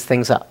setting these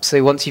things up.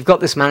 So once you've got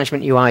this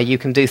management UI, you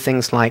can do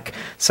things like,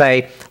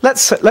 say,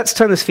 let's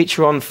turn this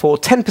feature on for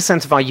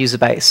 10% of our user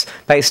base,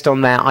 based on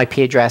their IP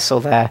address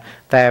or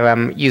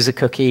their user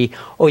cookie.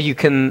 Or you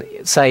can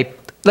say,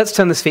 let's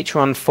turn this feature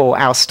on for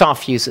our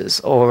staff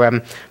users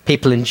or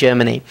people in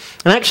Germany.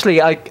 And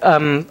actually,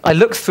 I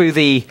looked through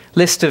the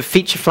list of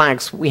feature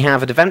flags we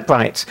have at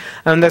Eventbrite,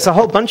 and there's a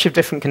whole bunch of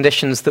different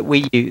conditions that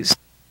we use,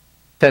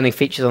 turning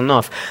features on and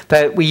off.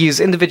 That we use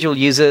individual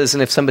users,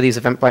 and if somebody's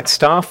Eventbrite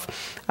staff,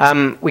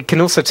 we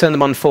can also turn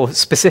them on for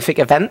specific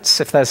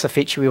events, if there's a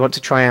feature we want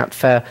to try out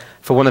for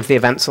one of the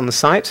events on the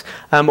site,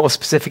 or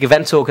specific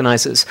event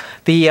organizers.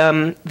 The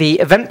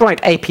Eventbrite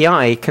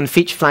API can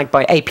feature flag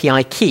by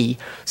API key,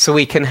 so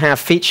we can have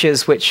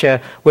features which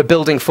we're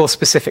building for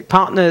specific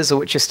partners or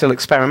which are still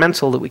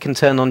experimental that we can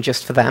turn on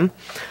just for them.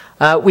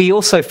 We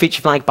also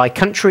feature flag by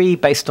country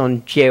based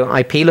on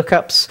geo-IP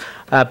lookups,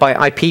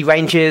 by IP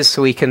ranges,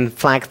 so we can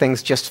flag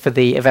things just for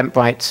the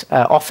Eventbrite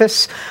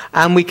office.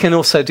 And we can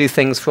also do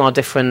things for our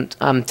different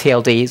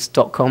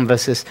TLDs, .com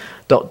versus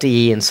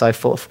 .de and so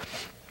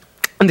forth.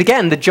 And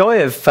again, the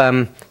joy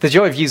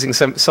of using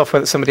some software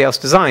that somebody else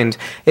designed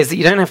is that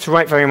you don't have to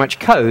write very much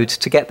code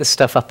to get this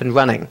stuff up and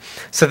running.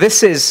 So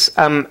this is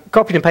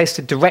copied and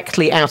pasted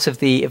directly out of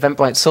the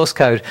Eventbrite source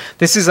code.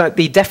 This is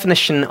the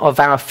definition of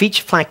our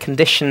feature flag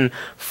condition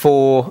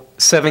for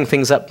serving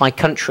things up by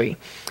country.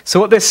 So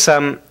what this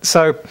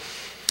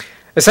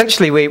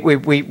essentially,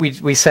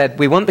 we said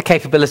we want the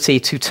capability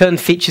to turn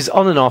features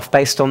on and off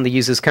based on the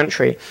user's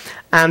country.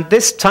 And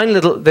this tiny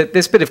little,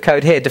 this bit of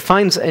code here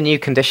defines a new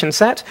condition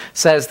set,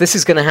 says this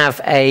is going to have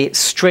a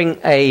string,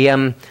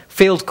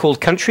 field called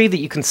country that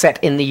you can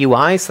set in the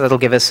UI, so that'll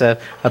give us a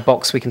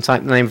box we can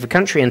type the name of the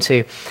country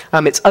into.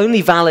 It's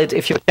only valid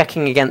if you're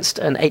checking against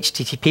an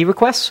HTTP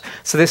request,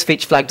 so this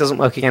feature flag doesn't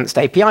work against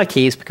API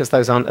keys because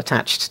those aren't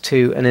attached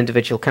to an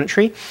individual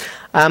country.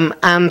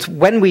 And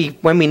when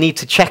we need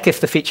to check if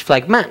the feature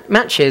flag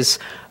matches,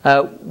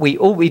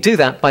 we do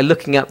that by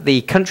looking up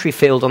the country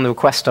field on the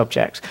request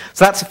object.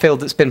 So that's a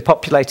field that's been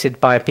populated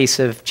by a piece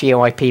of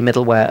geo-IP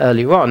middleware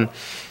earlier on.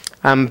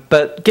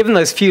 But given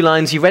those few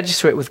lines, you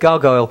register it with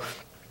Gargoyle,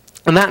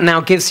 and that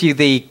now gives you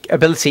the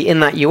ability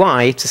in that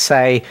UI to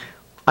say,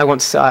 I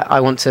want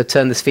to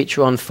turn this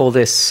feature on for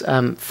this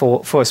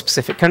for a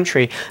specific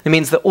country. It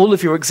means that all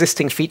of your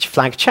existing feature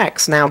flag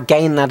checks now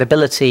gain that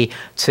ability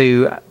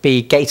to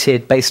be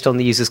gated based on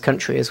the user's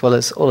country, as well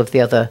as all of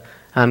the other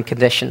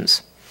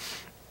conditions.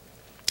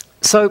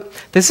 So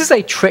this is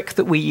a trick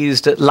that we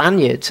used at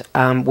Lanyard,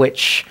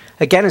 which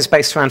again is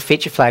based around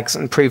feature flags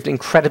and proved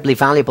incredibly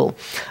valuable.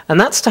 And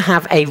that's to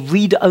have a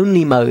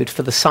read-only mode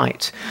for the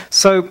site.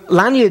 So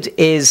Lanyard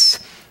is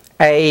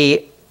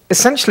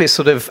essentially a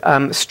sort of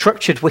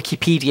structured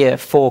Wikipedia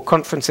for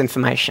conference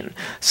information.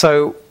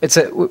 So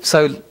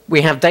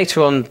we have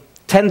data on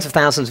tens of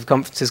thousands of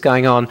conferences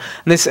going on,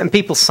 and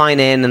people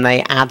sign in and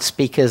they add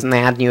speakers and they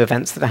add new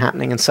events that are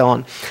happening and so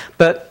on.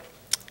 But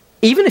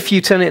even if you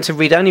turn it into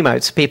read-only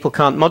mode so people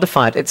can't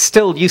modify it, it's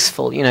still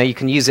useful. You know, you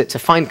can use it to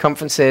find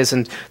conferences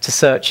and to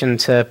search and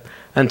to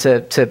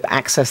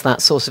access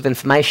that source of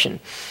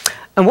information.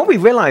 And what we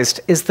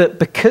realized is that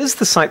because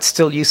the site's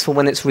still useful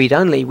when it's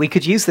read-only, we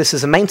could use this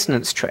as a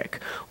maintenance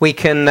trick. We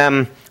can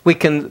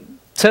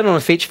turn on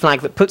a feature flag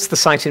that puts the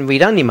site in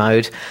read-only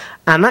mode,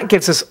 and that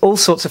gives us all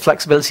sorts of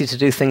flexibility to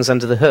do things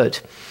under the hood.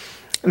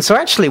 And so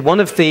actually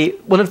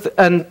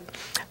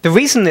the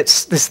reason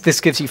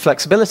this gives you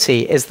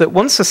flexibility is that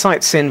once the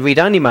site's in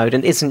read-only mode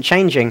and isn't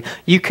changing,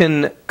 you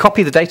can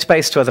copy the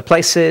database to other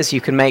places, you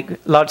can make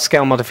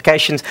large-scale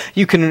modifications,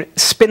 you can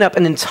spin up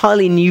an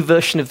entirely new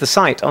version of the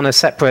site on a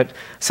separate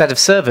set of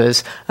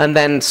servers, and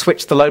then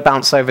switch the load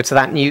balance over to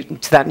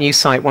that new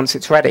site once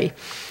it's ready.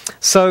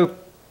 So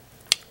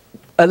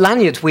at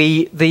Lanyard,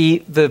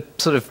 the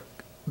sort of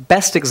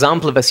best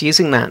example of us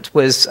using that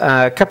was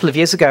a couple of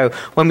years ago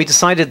when we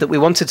decided that we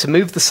wanted to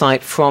move the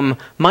site from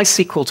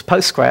MySQL to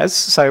Postgres,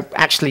 so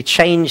actually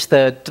change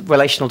the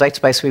relational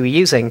database we were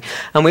using.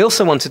 And we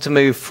also wanted to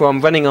move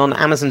from running on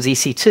Amazon's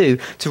EC2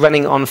 to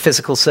running on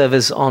physical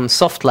servers on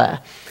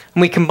SoftLayer.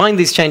 And we combined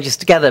these changes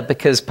together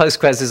because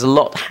Postgres is a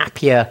lot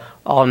happier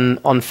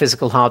on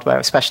physical hardware,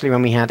 especially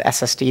when we had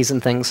SSDs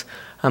and things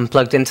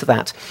plugged into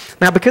that.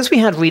 Now, because we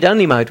had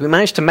read-only mode, we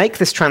managed to make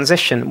this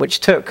transition,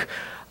 which took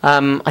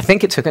I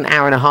think it took an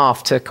hour and a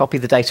half to copy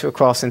the data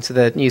across into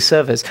the new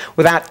servers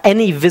without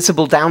any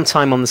visible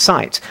downtime on the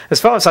site.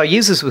 As far as our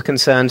users were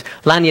concerned,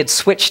 Lanyard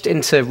switched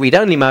into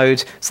read-only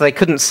mode, so they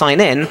couldn't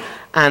sign in,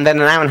 and then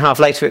an hour and a half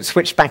later it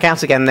switched back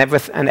out again,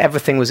 and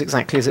everything was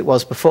exactly as it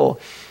was before.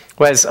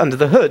 Whereas under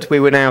the hood, we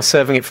were now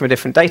serving it from a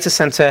different data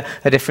center,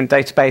 a different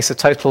database, a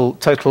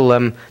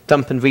total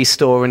dump and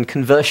restore and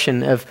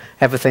conversion of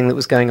everything that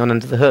was going on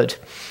under the hood.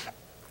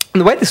 And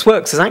the way this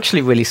works is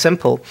actually really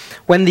simple.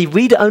 When the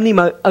read-only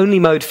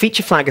mode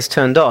feature flag is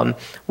turned on,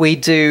 we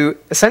do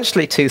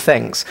essentially two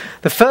things.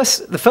 The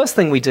first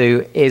thing we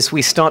do is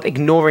we start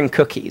ignoring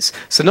cookies.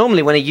 So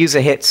normally when a user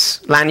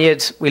hits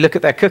lanyard, we look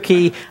at their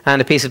cookie, and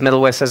a piece of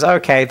middleware says,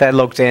 OK, they're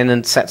logged in,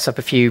 and sets up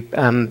a few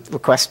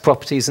request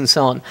properties and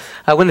so on.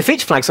 When the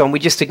feature flag's on, we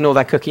just ignore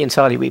that cookie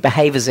entirely. We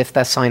behave as if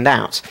they're signed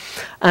out.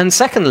 And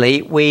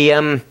secondly, we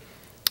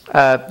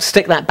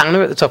stick that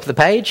banner at the top of the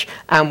page,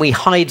 and we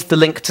hide the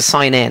link to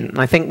sign in. And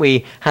I think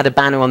we had a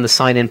banner on the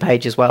sign-in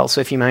page as well, so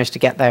if you manage to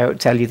get there, it would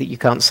tell you that you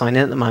can't sign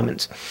in at the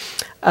moment.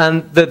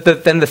 And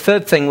then the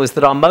third thing was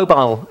that our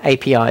mobile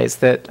APIs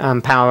that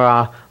power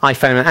our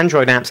iPhone and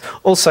Android apps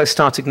also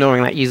start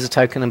ignoring that user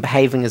token and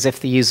behaving as if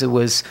the user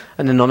was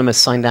an anonymous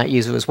signed-out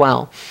user as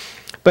well.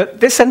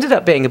 But this ended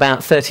up being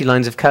about 30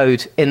 lines of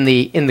code in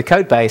the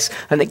code base,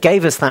 and it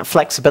gave us that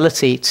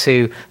flexibility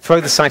to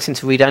throw the site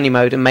into read-only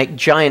mode and make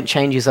giant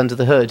changes under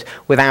the hood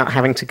without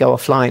having to go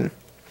offline.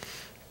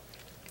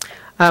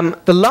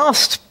 The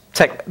last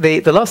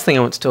thing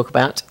I want to talk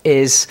about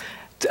is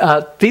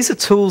these are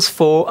tools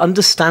for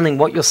understanding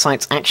what your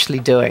site's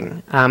actually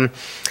doing.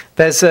 The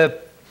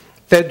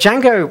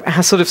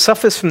Django sort of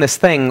suffers from this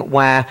thing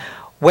where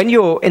when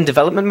you're in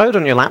development mode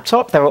on your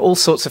laptop, there are all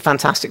sorts of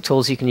fantastic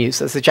tools you can use.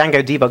 There's the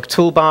Django debug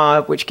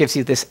toolbar, which gives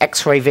you this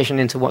X-ray vision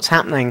into what's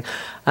happening.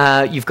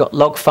 You've got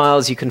log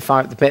files, you can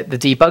fire up the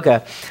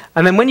debugger.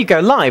 And then when you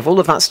go live,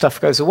 all of that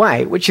stuff goes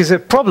away, which is a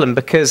problem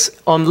because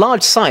on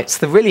large sites,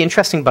 the really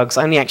interesting bugs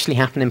only actually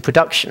happen in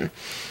production.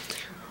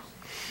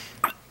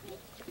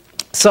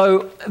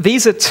 So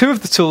these are two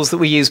of the tools that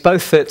we use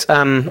both at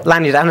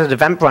Lanyard and at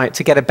Eventbrite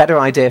to get a better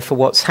idea for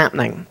what's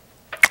happening.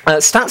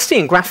 StatsD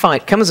and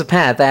Graphite come as a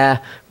pair.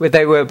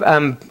 They were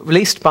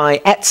released by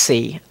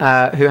Etsy,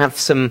 who have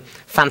some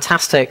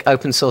fantastic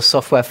open source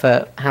software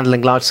for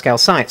handling large-scale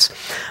sites.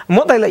 And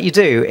what they let you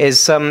do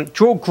is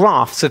draw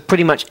graphs of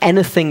pretty much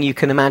anything you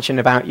can imagine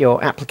about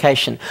your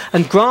application.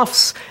 And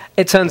graphs,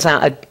 it turns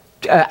out,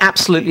 are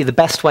absolutely the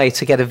best way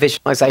to get a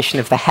visualization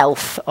of the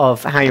health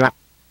of how your application.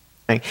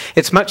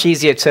 It's much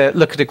easier to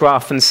look at a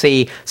graph and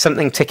see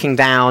something ticking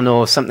down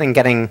or something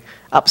getting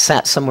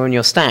upset somewhere in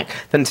your stack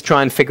than to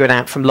try and figure it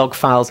out from log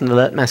files and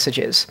alert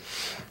messages.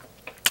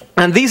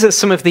 And these are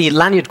some of the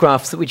lanyard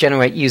graphs that we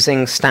generate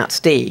using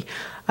StatsD.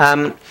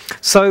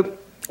 So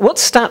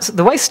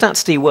the way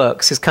StatsD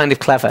works is kind of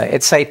clever.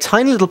 It's a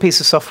tiny little piece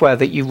of software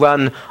that you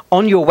run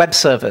on your web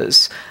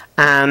servers,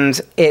 and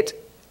it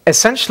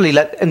essentially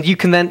you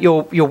can then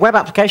your web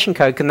application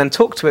code can then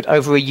talk to it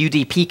over a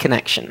UDP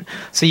connection.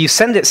 So you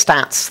send it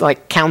stats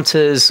like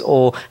counters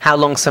or how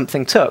long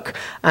something took,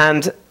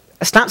 and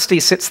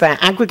StatsD sits there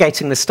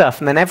aggregating the stuff,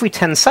 and then every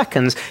 10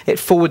 seconds it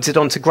forwards it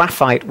onto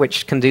Graphite,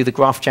 which can do the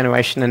graph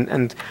generation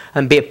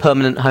and be a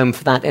permanent home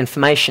for that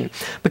information.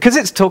 Because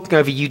it's talking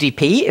over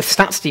UDP, if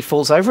StatsD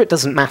falls over, it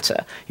doesn't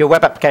matter. Your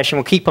web application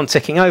will keep on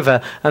ticking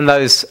over, and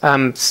those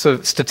sort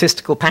of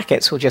statistical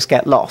packets will just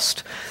get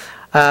lost.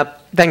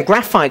 Then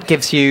Graphite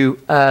gives you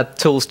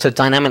tools to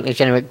dynamically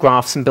generate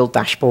graphs and build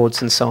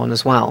dashboards and so on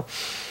as well.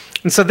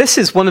 And so this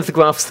is one of the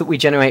graphs that we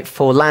generate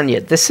for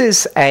Lanyard. This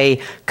is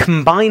a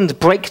combined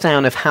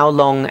breakdown of how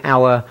long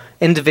our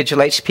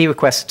individual HTTP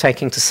requests are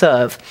taking to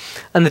serve.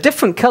 And the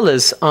different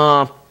colors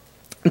are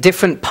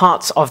different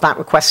parts of that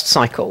request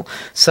cycle.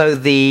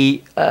 So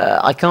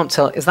I can't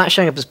tell, is that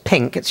showing up as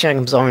pink? It's showing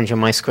up as orange on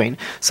my screen.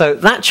 So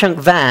that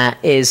chunk there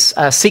is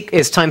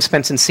time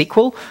spent in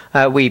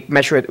SQL. We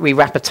measure it, we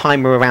wrap a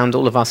timer around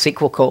all of our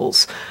SQL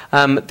calls.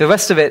 The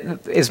rest of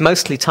it is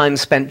mostly time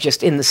spent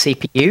just in the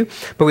CPU,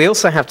 but we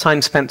also have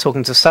time spent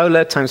talking to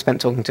Solr, time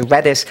spent talking to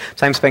Redis,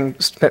 time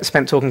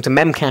spent talking to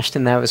Memcached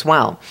in there as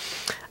well.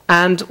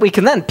 And we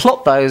can then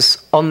plot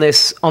those on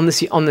this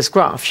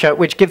graph,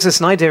 which gives us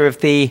an idea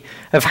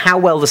of how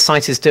well the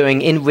site is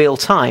doing in real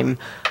time,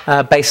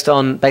 based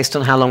on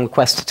how long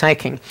requests are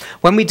taking.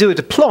 When we do a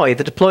deploy,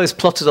 the deploy is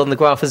plotted on the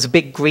graph as a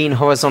big green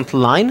horizontal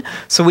line,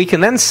 so we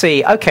can then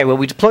see, okay, well,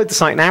 we deployed the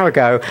site an hour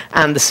ago,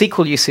 and the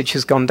SQL usage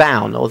has gone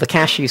down, or the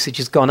cache usage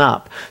has gone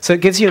up. So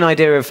it gives you an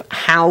idea of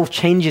how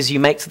changes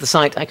you make to the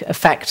site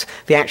affect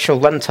the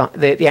actual runtime,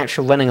 the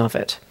actual running of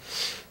it.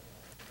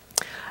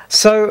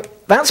 So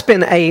that's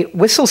been a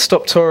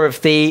whistle-stop tour of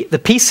the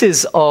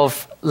pieces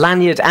of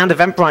Lanyard and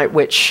Eventbrite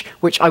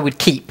which I would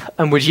keep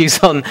and would use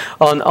on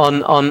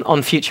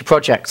future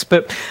projects.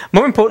 But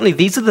more importantly,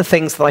 these are the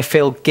things that I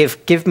feel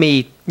give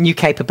me new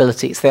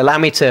capabilities. They allow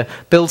me to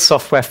build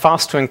software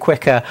faster and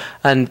quicker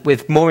and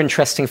with more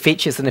interesting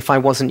features than if I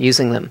wasn't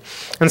using them.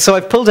 And so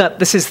I've pulled up,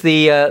 this is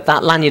that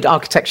Lanyard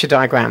architecture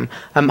diagram,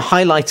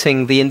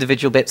 highlighting the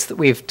individual bits that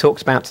we've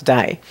talked about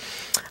today.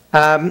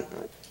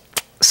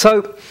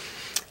 So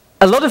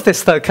a lot of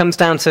this, though, comes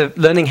down to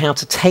learning how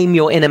to tame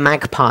your inner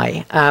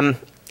magpie.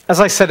 As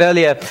I said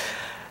earlier,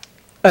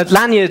 at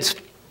Lanyard,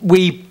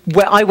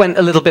 I went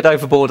a little bit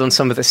overboard on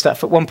some of this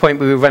stuff. At one point,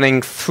 we were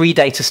running 3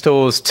 data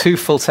stores, 2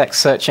 full-text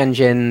search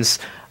engines,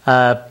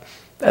 at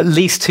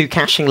least 2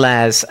 caching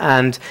layers,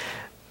 and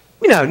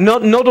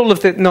not all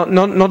of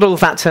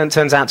that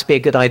turns out to be a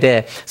good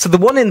idea. So the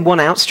one in, one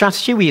out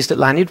strategy we used at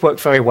Lanyard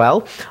worked very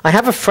well. I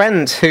have a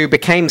friend who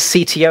became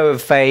CTO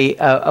of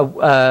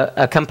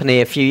a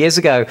company a few years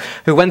ago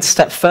who went a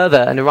step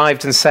further and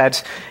arrived and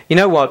said, you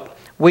know what,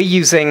 we're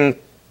using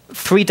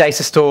 3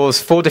 data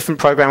stores, 4 different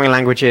programming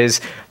languages,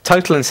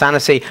 total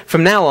insanity.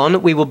 From now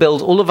on, we will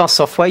build all of our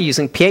software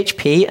using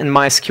PHP and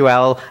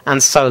MySQL and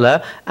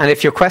Solr, and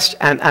if your question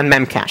and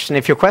Memcache. And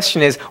if your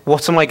question is,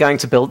 what am I going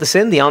to build this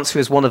in? The answer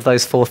is one of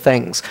those 4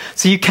 things.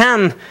 So you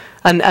can,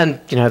 and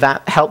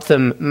that helped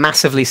them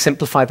massively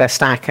simplify their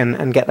stack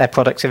and get their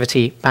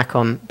productivity back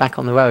on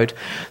the road.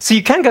 So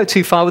you can go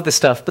too far with this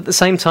stuff, but at the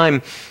same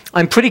time,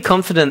 I'm pretty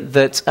confident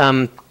that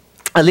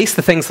at least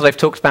the things that I've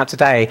talked about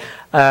today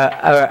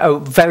are a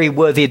very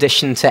worthy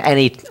addition to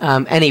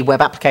any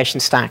web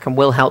application stack, and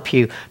will help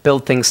you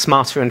build things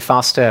smarter and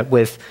faster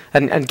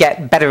and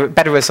get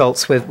better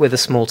results with a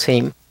small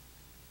team.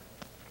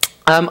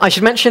 I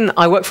should mention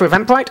I work for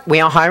Eventbrite. We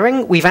are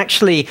hiring. We've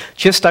actually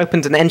just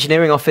opened an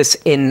engineering office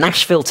in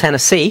Nashville,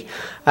 Tennessee.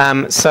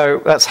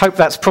 So let's hope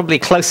that's probably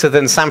closer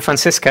than San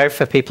Francisco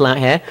for people out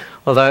here,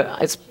 although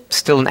it's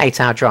still an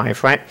 8-hour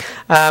drive, right?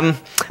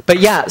 But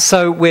yeah,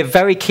 so we're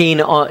very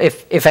keen on,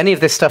 if any of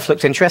this stuff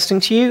looked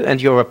interesting to you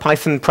and you're a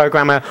Python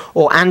programmer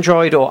or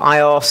Android or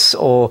iOS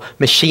or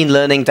machine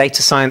learning,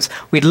 data science,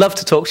 we'd love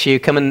to talk to you.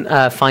 Come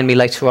and find me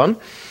later on.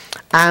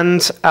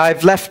 And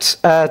I've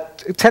left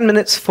 10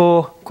 minutes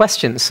for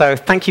questions, so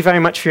thank you very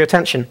much for your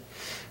attention.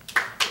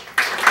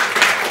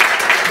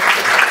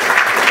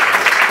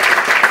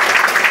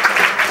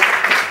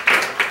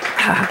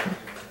 I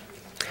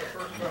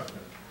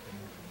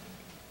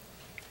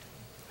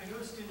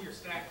noticed in your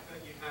stack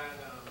that you had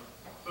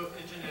both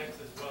Nginx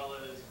as well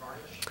as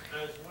Varnish. And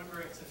I was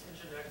wondering, since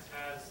Nginx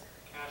has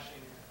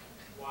caching,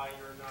 why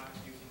you're not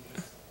using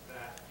just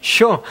that?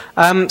 Sure.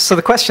 So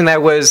the question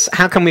there was,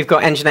 how come we've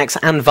got Nginx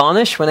and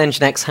Varnish when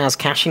Nginx has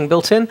caching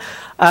built in?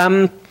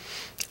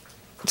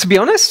 To be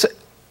honest,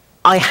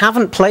 I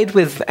haven't played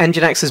with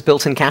Nginx's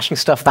built-in caching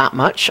stuff that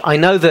much. I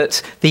know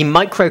that the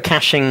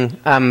micro-caching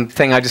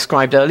thing I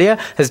described earlier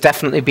has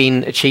definitely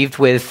been achieved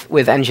with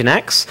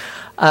Nginx.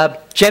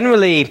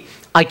 Generally,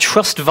 I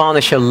trust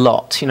Varnish a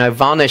lot.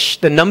 Varnish,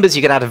 the numbers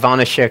you get out of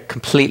Varnish are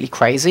completely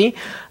crazy.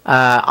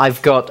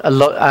 I've got a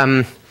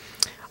lot.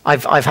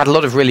 I've had a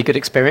lot of really good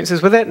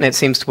experiences with it, and it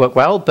seems to work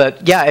well.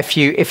 But yeah, if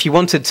you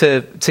wanted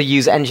to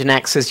use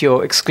Nginx as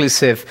your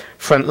exclusive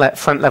front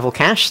level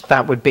cache,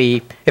 that would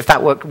be, if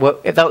that worked,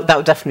 that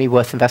would definitely be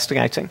worth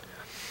investigating.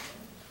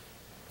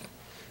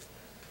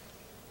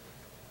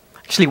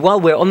 Actually, while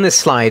we're on this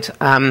slide,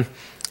 I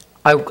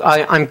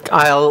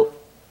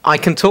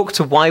can talk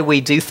to why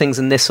we do things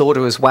in this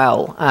order as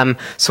well.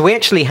 So we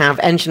actually have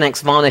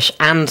Nginx, Varnish,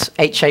 and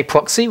HA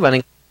proxy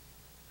running.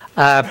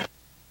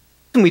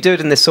 We do it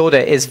in this order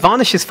is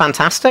Varnish is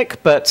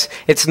fantastic, but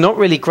it's not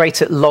really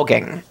great at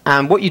logging.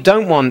 And what you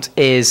don't want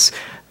is,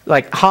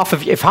 like,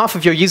 if half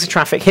of your user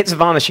traffic hits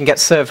Varnish and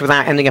gets served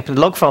without ending up in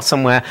a log file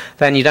somewhere,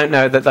 then you don't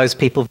know that those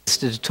people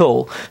visited at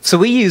all. So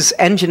we use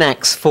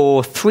Nginx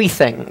for 3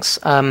 things.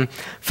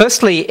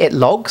 Firstly, it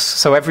logs,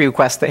 so every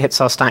request that hits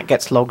our stack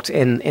gets logged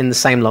in the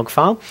same log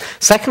file.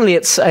 Secondly,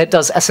 it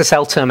does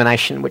SSL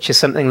termination, which is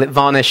something that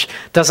Varnish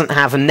doesn't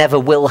have and never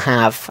will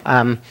have.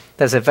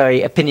 There's a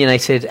very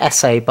opinionated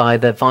essay by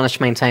the Varnish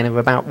maintainer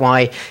about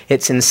why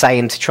it's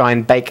insane to try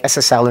and bake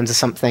SSL into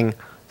something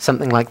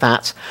like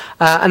that.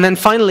 And then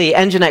finally,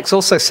 Nginx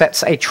also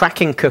sets a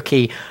tracking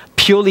cookie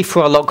purely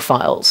for our log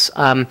files.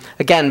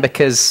 Again,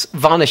 because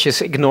Varnish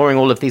is ignoring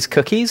all of these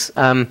cookies.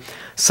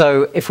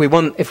 So if we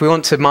want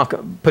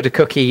to put a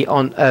cookie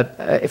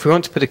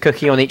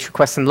on each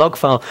request in the log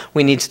file,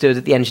 we need to do it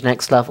at the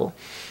Nginx level.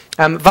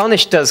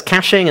 Varnish does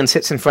caching and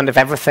sits in front of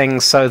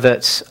everything, so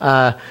that.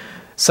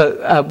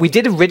 We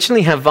did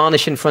originally have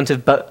Varnish in front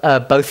of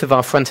both of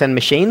our front-end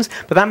machines,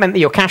 but that meant that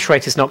your cache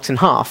rate is knocked in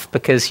half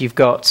because you've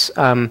got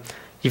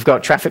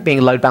traffic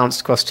being load balanced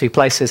across 2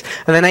 places.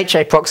 And then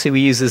HA proxy we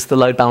use as the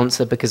load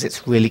balancer because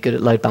it's really good at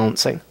load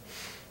balancing.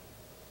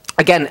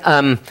 Again,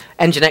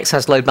 Nginx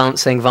has load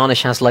balancing,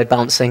 Varnish has load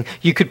balancing.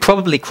 You could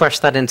probably crush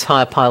that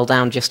entire pile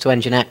down just to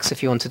Nginx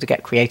if you wanted to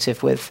get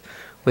creative with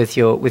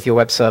your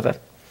web server.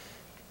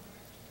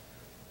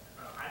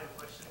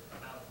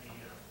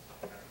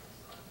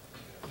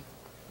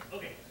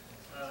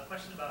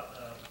 Question about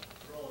the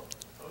role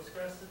of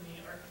Postgres in the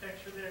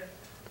architecture there.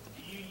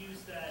 Do you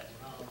use that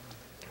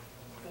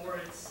for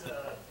its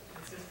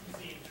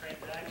consistency in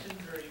transactions,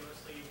 or are you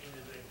mostly using it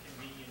as a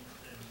convenient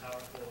and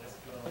powerful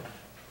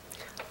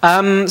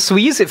SQL? So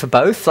we use it for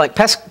both. Like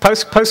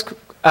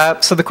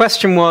so the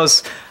question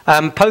was,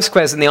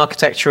 Postgres in the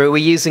architecture, are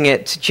we using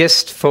it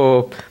just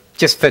for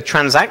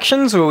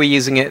transactions, or are we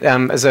using it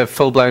as a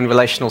full-blown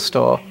relational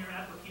store?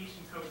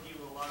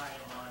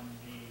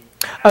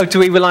 Oh, do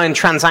we rely on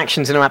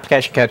transactions in our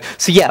application code?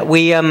 So yeah,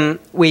 we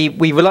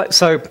rely.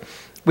 So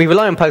we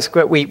rely on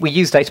Postgres. We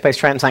use database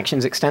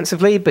transactions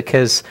extensively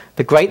because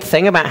the great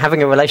thing about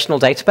having a relational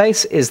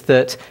database is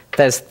that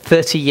there's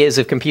 30 years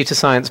of computer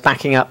science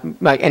backing up,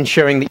 like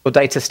ensuring that your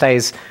data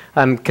stays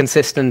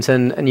consistent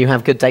and you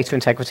have good data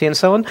integrity and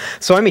so on.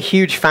 So I'm a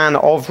huge fan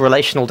of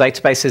relational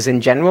databases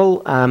in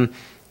general.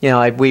 You know,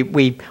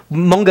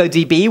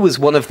 MongoDB was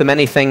one of the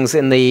many things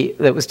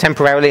that was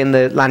temporarily in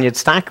the Lanyard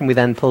stack, and we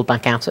then pulled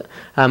back out.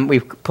 We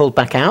pulled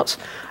back out.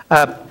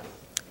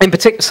 In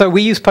particular, so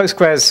we use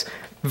Postgres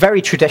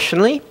very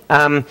traditionally.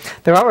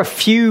 There are a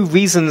few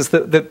reasons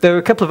there are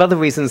a couple of other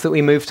reasons that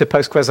we moved to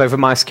Postgres over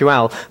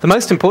MySQL. The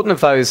most important of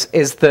those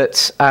is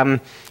that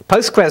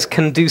Postgres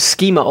can do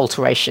schema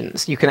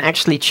alterations. You can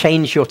actually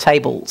change your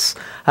tables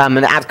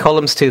and add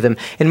columns to them.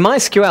 In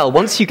MySQL,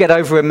 once you get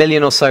over 1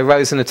 million or so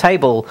rows in a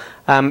table,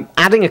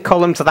 adding a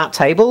column to that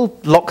table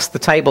locks the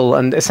table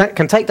and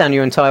can take down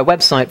your entire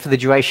website for the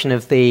duration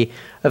of the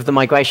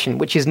migration,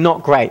 which is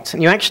not great.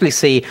 And you actually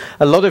see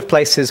a lot of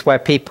places where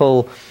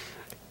people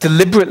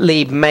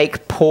deliberately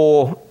make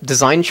poor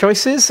design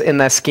choices in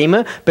their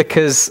schema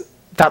because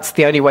that's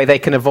the only way they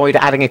can avoid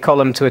adding a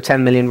column to a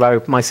 10 million row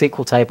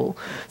MySQL table.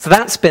 So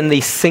that's been the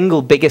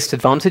single biggest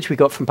advantage we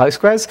got from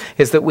Postgres,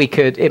 is that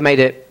it made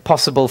it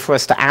possible for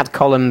us to add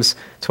columns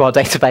to our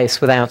database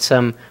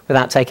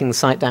without taking the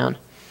site down.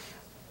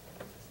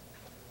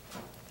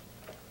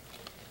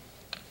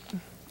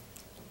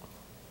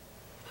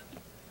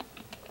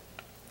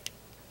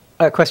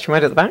 A question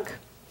right at the back.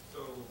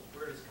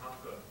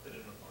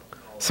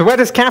 So where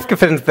does Kafka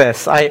fit into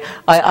this?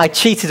 I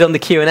cheated on the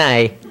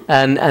Q&A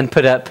and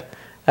put up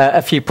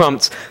a few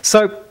prompts.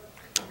 So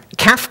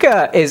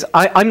Kafka is,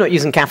 I'm not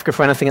using Kafka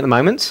for anything at the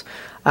moment.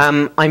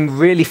 I'm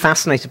really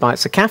fascinated by it.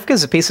 So Kafka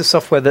is a piece of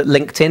software that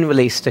LinkedIn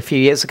released a few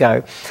years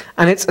ago.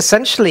 And it's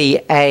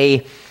essentially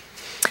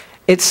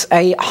it's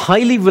a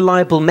highly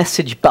reliable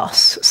message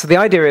bus. So the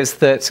idea is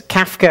that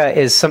Kafka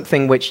is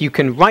something which you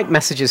can write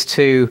messages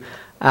to.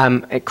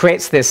 It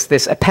creates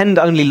this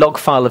append-only log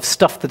file of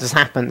stuff that has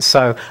happened.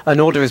 So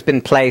an order has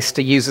been placed,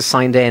 a user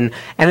signed in,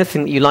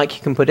 anything that you like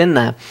you can put in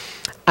there.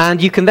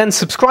 And you can then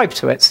subscribe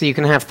to it. So you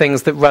can have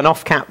things that run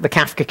off the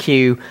Kafka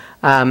queue.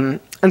 And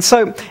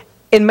so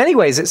in many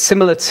ways, it's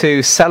similar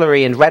to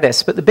Celery and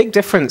Redis, but the big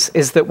difference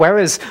is that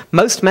whereas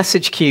most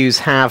message queues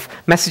have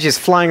messages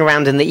flying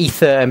around in the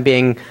ether and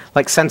being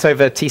like sent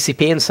over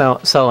TCP and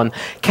so on,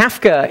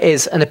 Kafka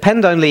is an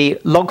append-only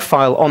log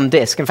file on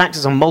disk. In fact,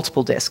 it's on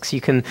multiple disks. You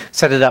can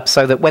set it up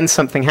so that when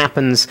something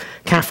happens,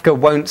 Kafka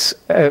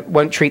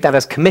won't treat that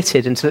as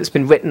committed until it's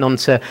been written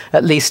onto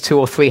at least 2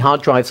 or 3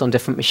 hard drives on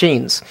different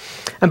machines.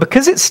 And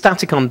because it's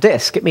static on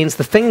disk, it means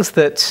the things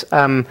that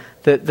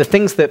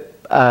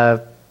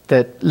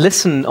that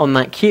listen on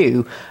that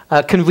queue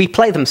can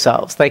replay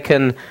themselves. They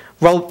can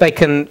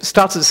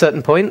start at a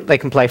certain point, they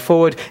can play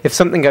forward. If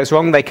something goes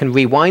wrong, they can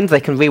rewind.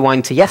 They can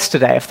rewind to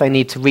yesterday if they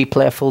need to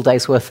replay a full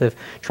day's worth of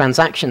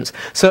transactions.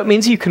 So it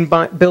means you can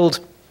build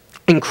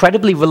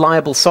incredibly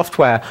reliable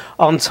software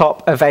on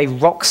top of a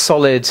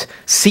rock-solid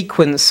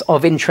sequence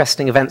of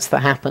interesting events that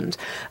happened.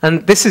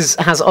 And this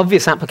has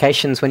obvious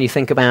applications when you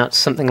think about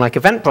something like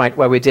Eventbrite,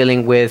 where we're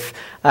dealing with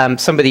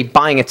somebody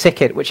buying a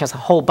ticket, which has a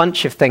whole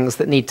bunch of things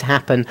that need to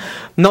happen,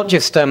 not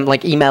just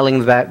like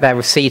emailing their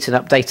receipt and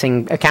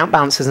updating account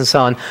balances and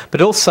so on,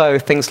 but also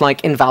things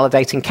like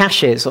invalidating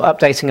caches or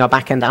updating our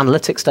back-end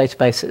analytics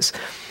databases.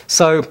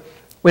 So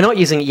we're not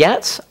using it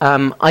yet.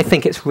 I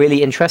think it's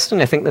really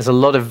interesting. I think there's a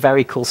lot of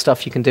very cool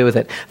stuff you can do with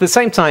it. At the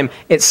same time,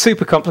 it's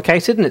super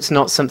complicated, and it's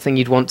not something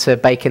you'd want to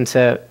bake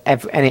into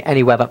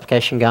any web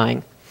application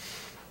going.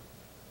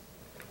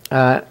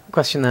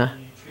 Question there.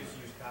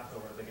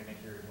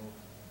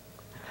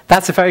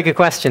 That's a very good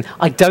question.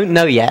 I don't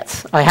know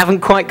yet. I haven't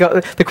quite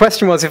got. The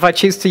question was, if I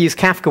choose to use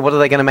Kafka, what are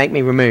they going to make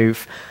me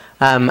remove?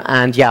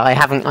 And yeah, I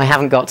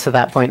haven't got to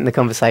that point in the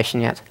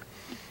conversation yet.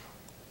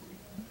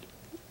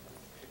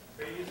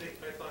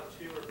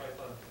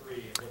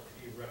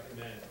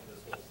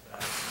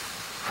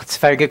 That's a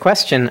very good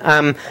question.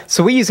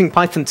 So we're using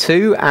Python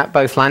 2 at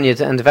both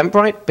Lanyard and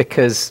Eventbrite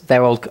because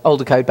they're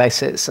older code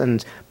bases,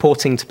 and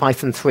porting to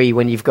Python 3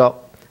 when you've got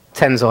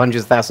tens or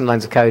hundreds of thousands of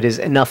lines of code is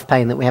enough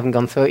pain that we haven't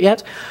gone through it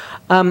yet.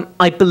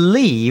 I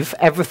believe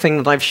everything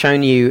that I've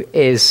shown you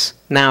is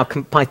now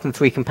Python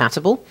 3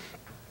 compatible.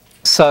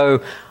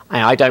 So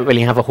I don't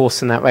really have a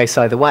horse in that race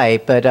either way,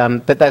 but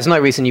there's no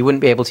reason you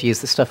wouldn't be able to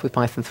use this stuff with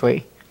Python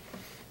 3.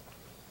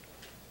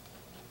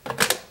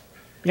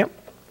 Yep.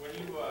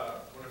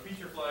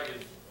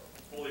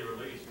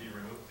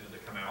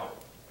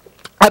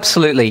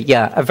 Absolutely,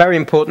 yeah, a very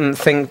important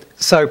thing.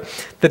 So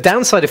the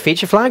downside of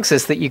feature flags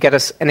is that you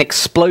get an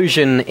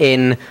explosion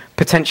in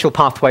potential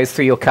pathways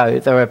through your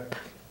code. There are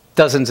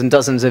dozens and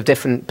dozens of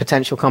different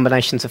potential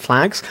combinations of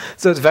flags.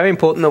 So it's very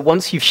important that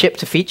once you've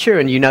shipped a feature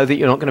and you know that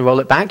you're not going to roll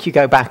it back, you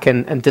go back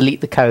and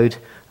delete the code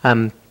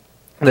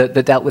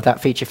that dealt with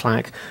that feature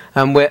flag.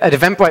 At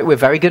Eventbrite, we're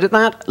very good at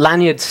that.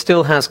 Lanyard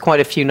still has quite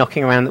a few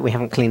knocking around that we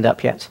haven't cleaned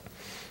up yet.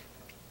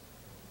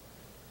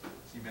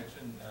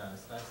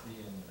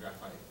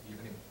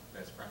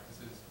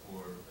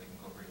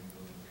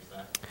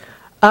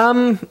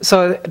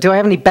 So do I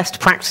have any best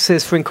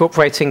practices for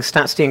incorporating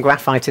statsd and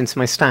graphite into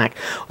my stack?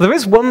 Well, there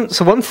is one.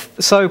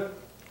 So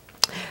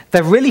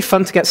they're really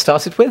fun to get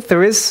started with.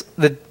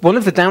 One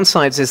of the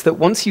downsides is that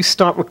once you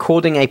start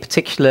recording a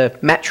particular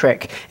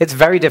metric, it's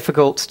very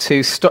difficult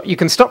to stop. You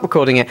can stop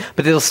recording it,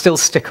 but it'll still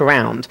stick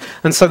around.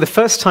 And so the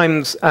first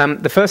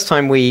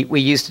time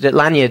we used it at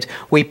Lanyard,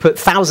 we put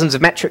thousands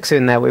of metrics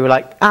in there. We were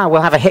like,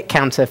 we'll have a hit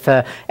counter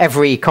for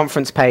every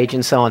conference page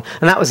and so on.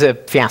 And that was a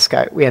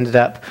fiasco. We ended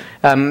up.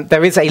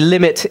 There is a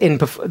limit in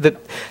the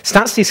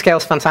statsd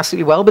scales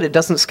fantastically well, but it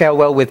doesn't scale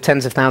well with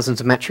tens of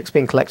thousands of metrics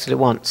being collected at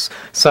once.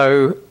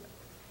 So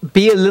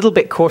be a little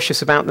bit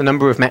cautious about the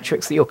number of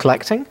metrics that you're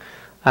collecting.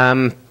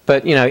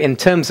 But in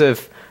terms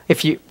of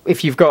if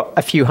you've got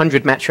a few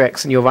hundred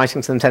metrics and you're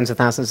writing to them tens of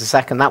thousands a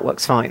second, that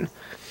works fine.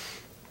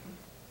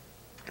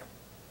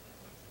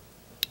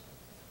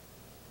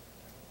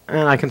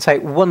 And I can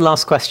take one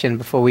last question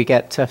before we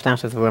get turfed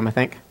out of the room, I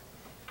think.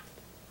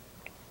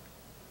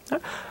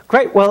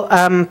 Great. Well,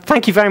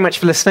 thank you very much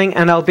for listening,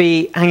 and I'll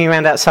be hanging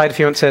around outside if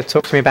you want to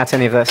talk to me about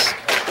any of this.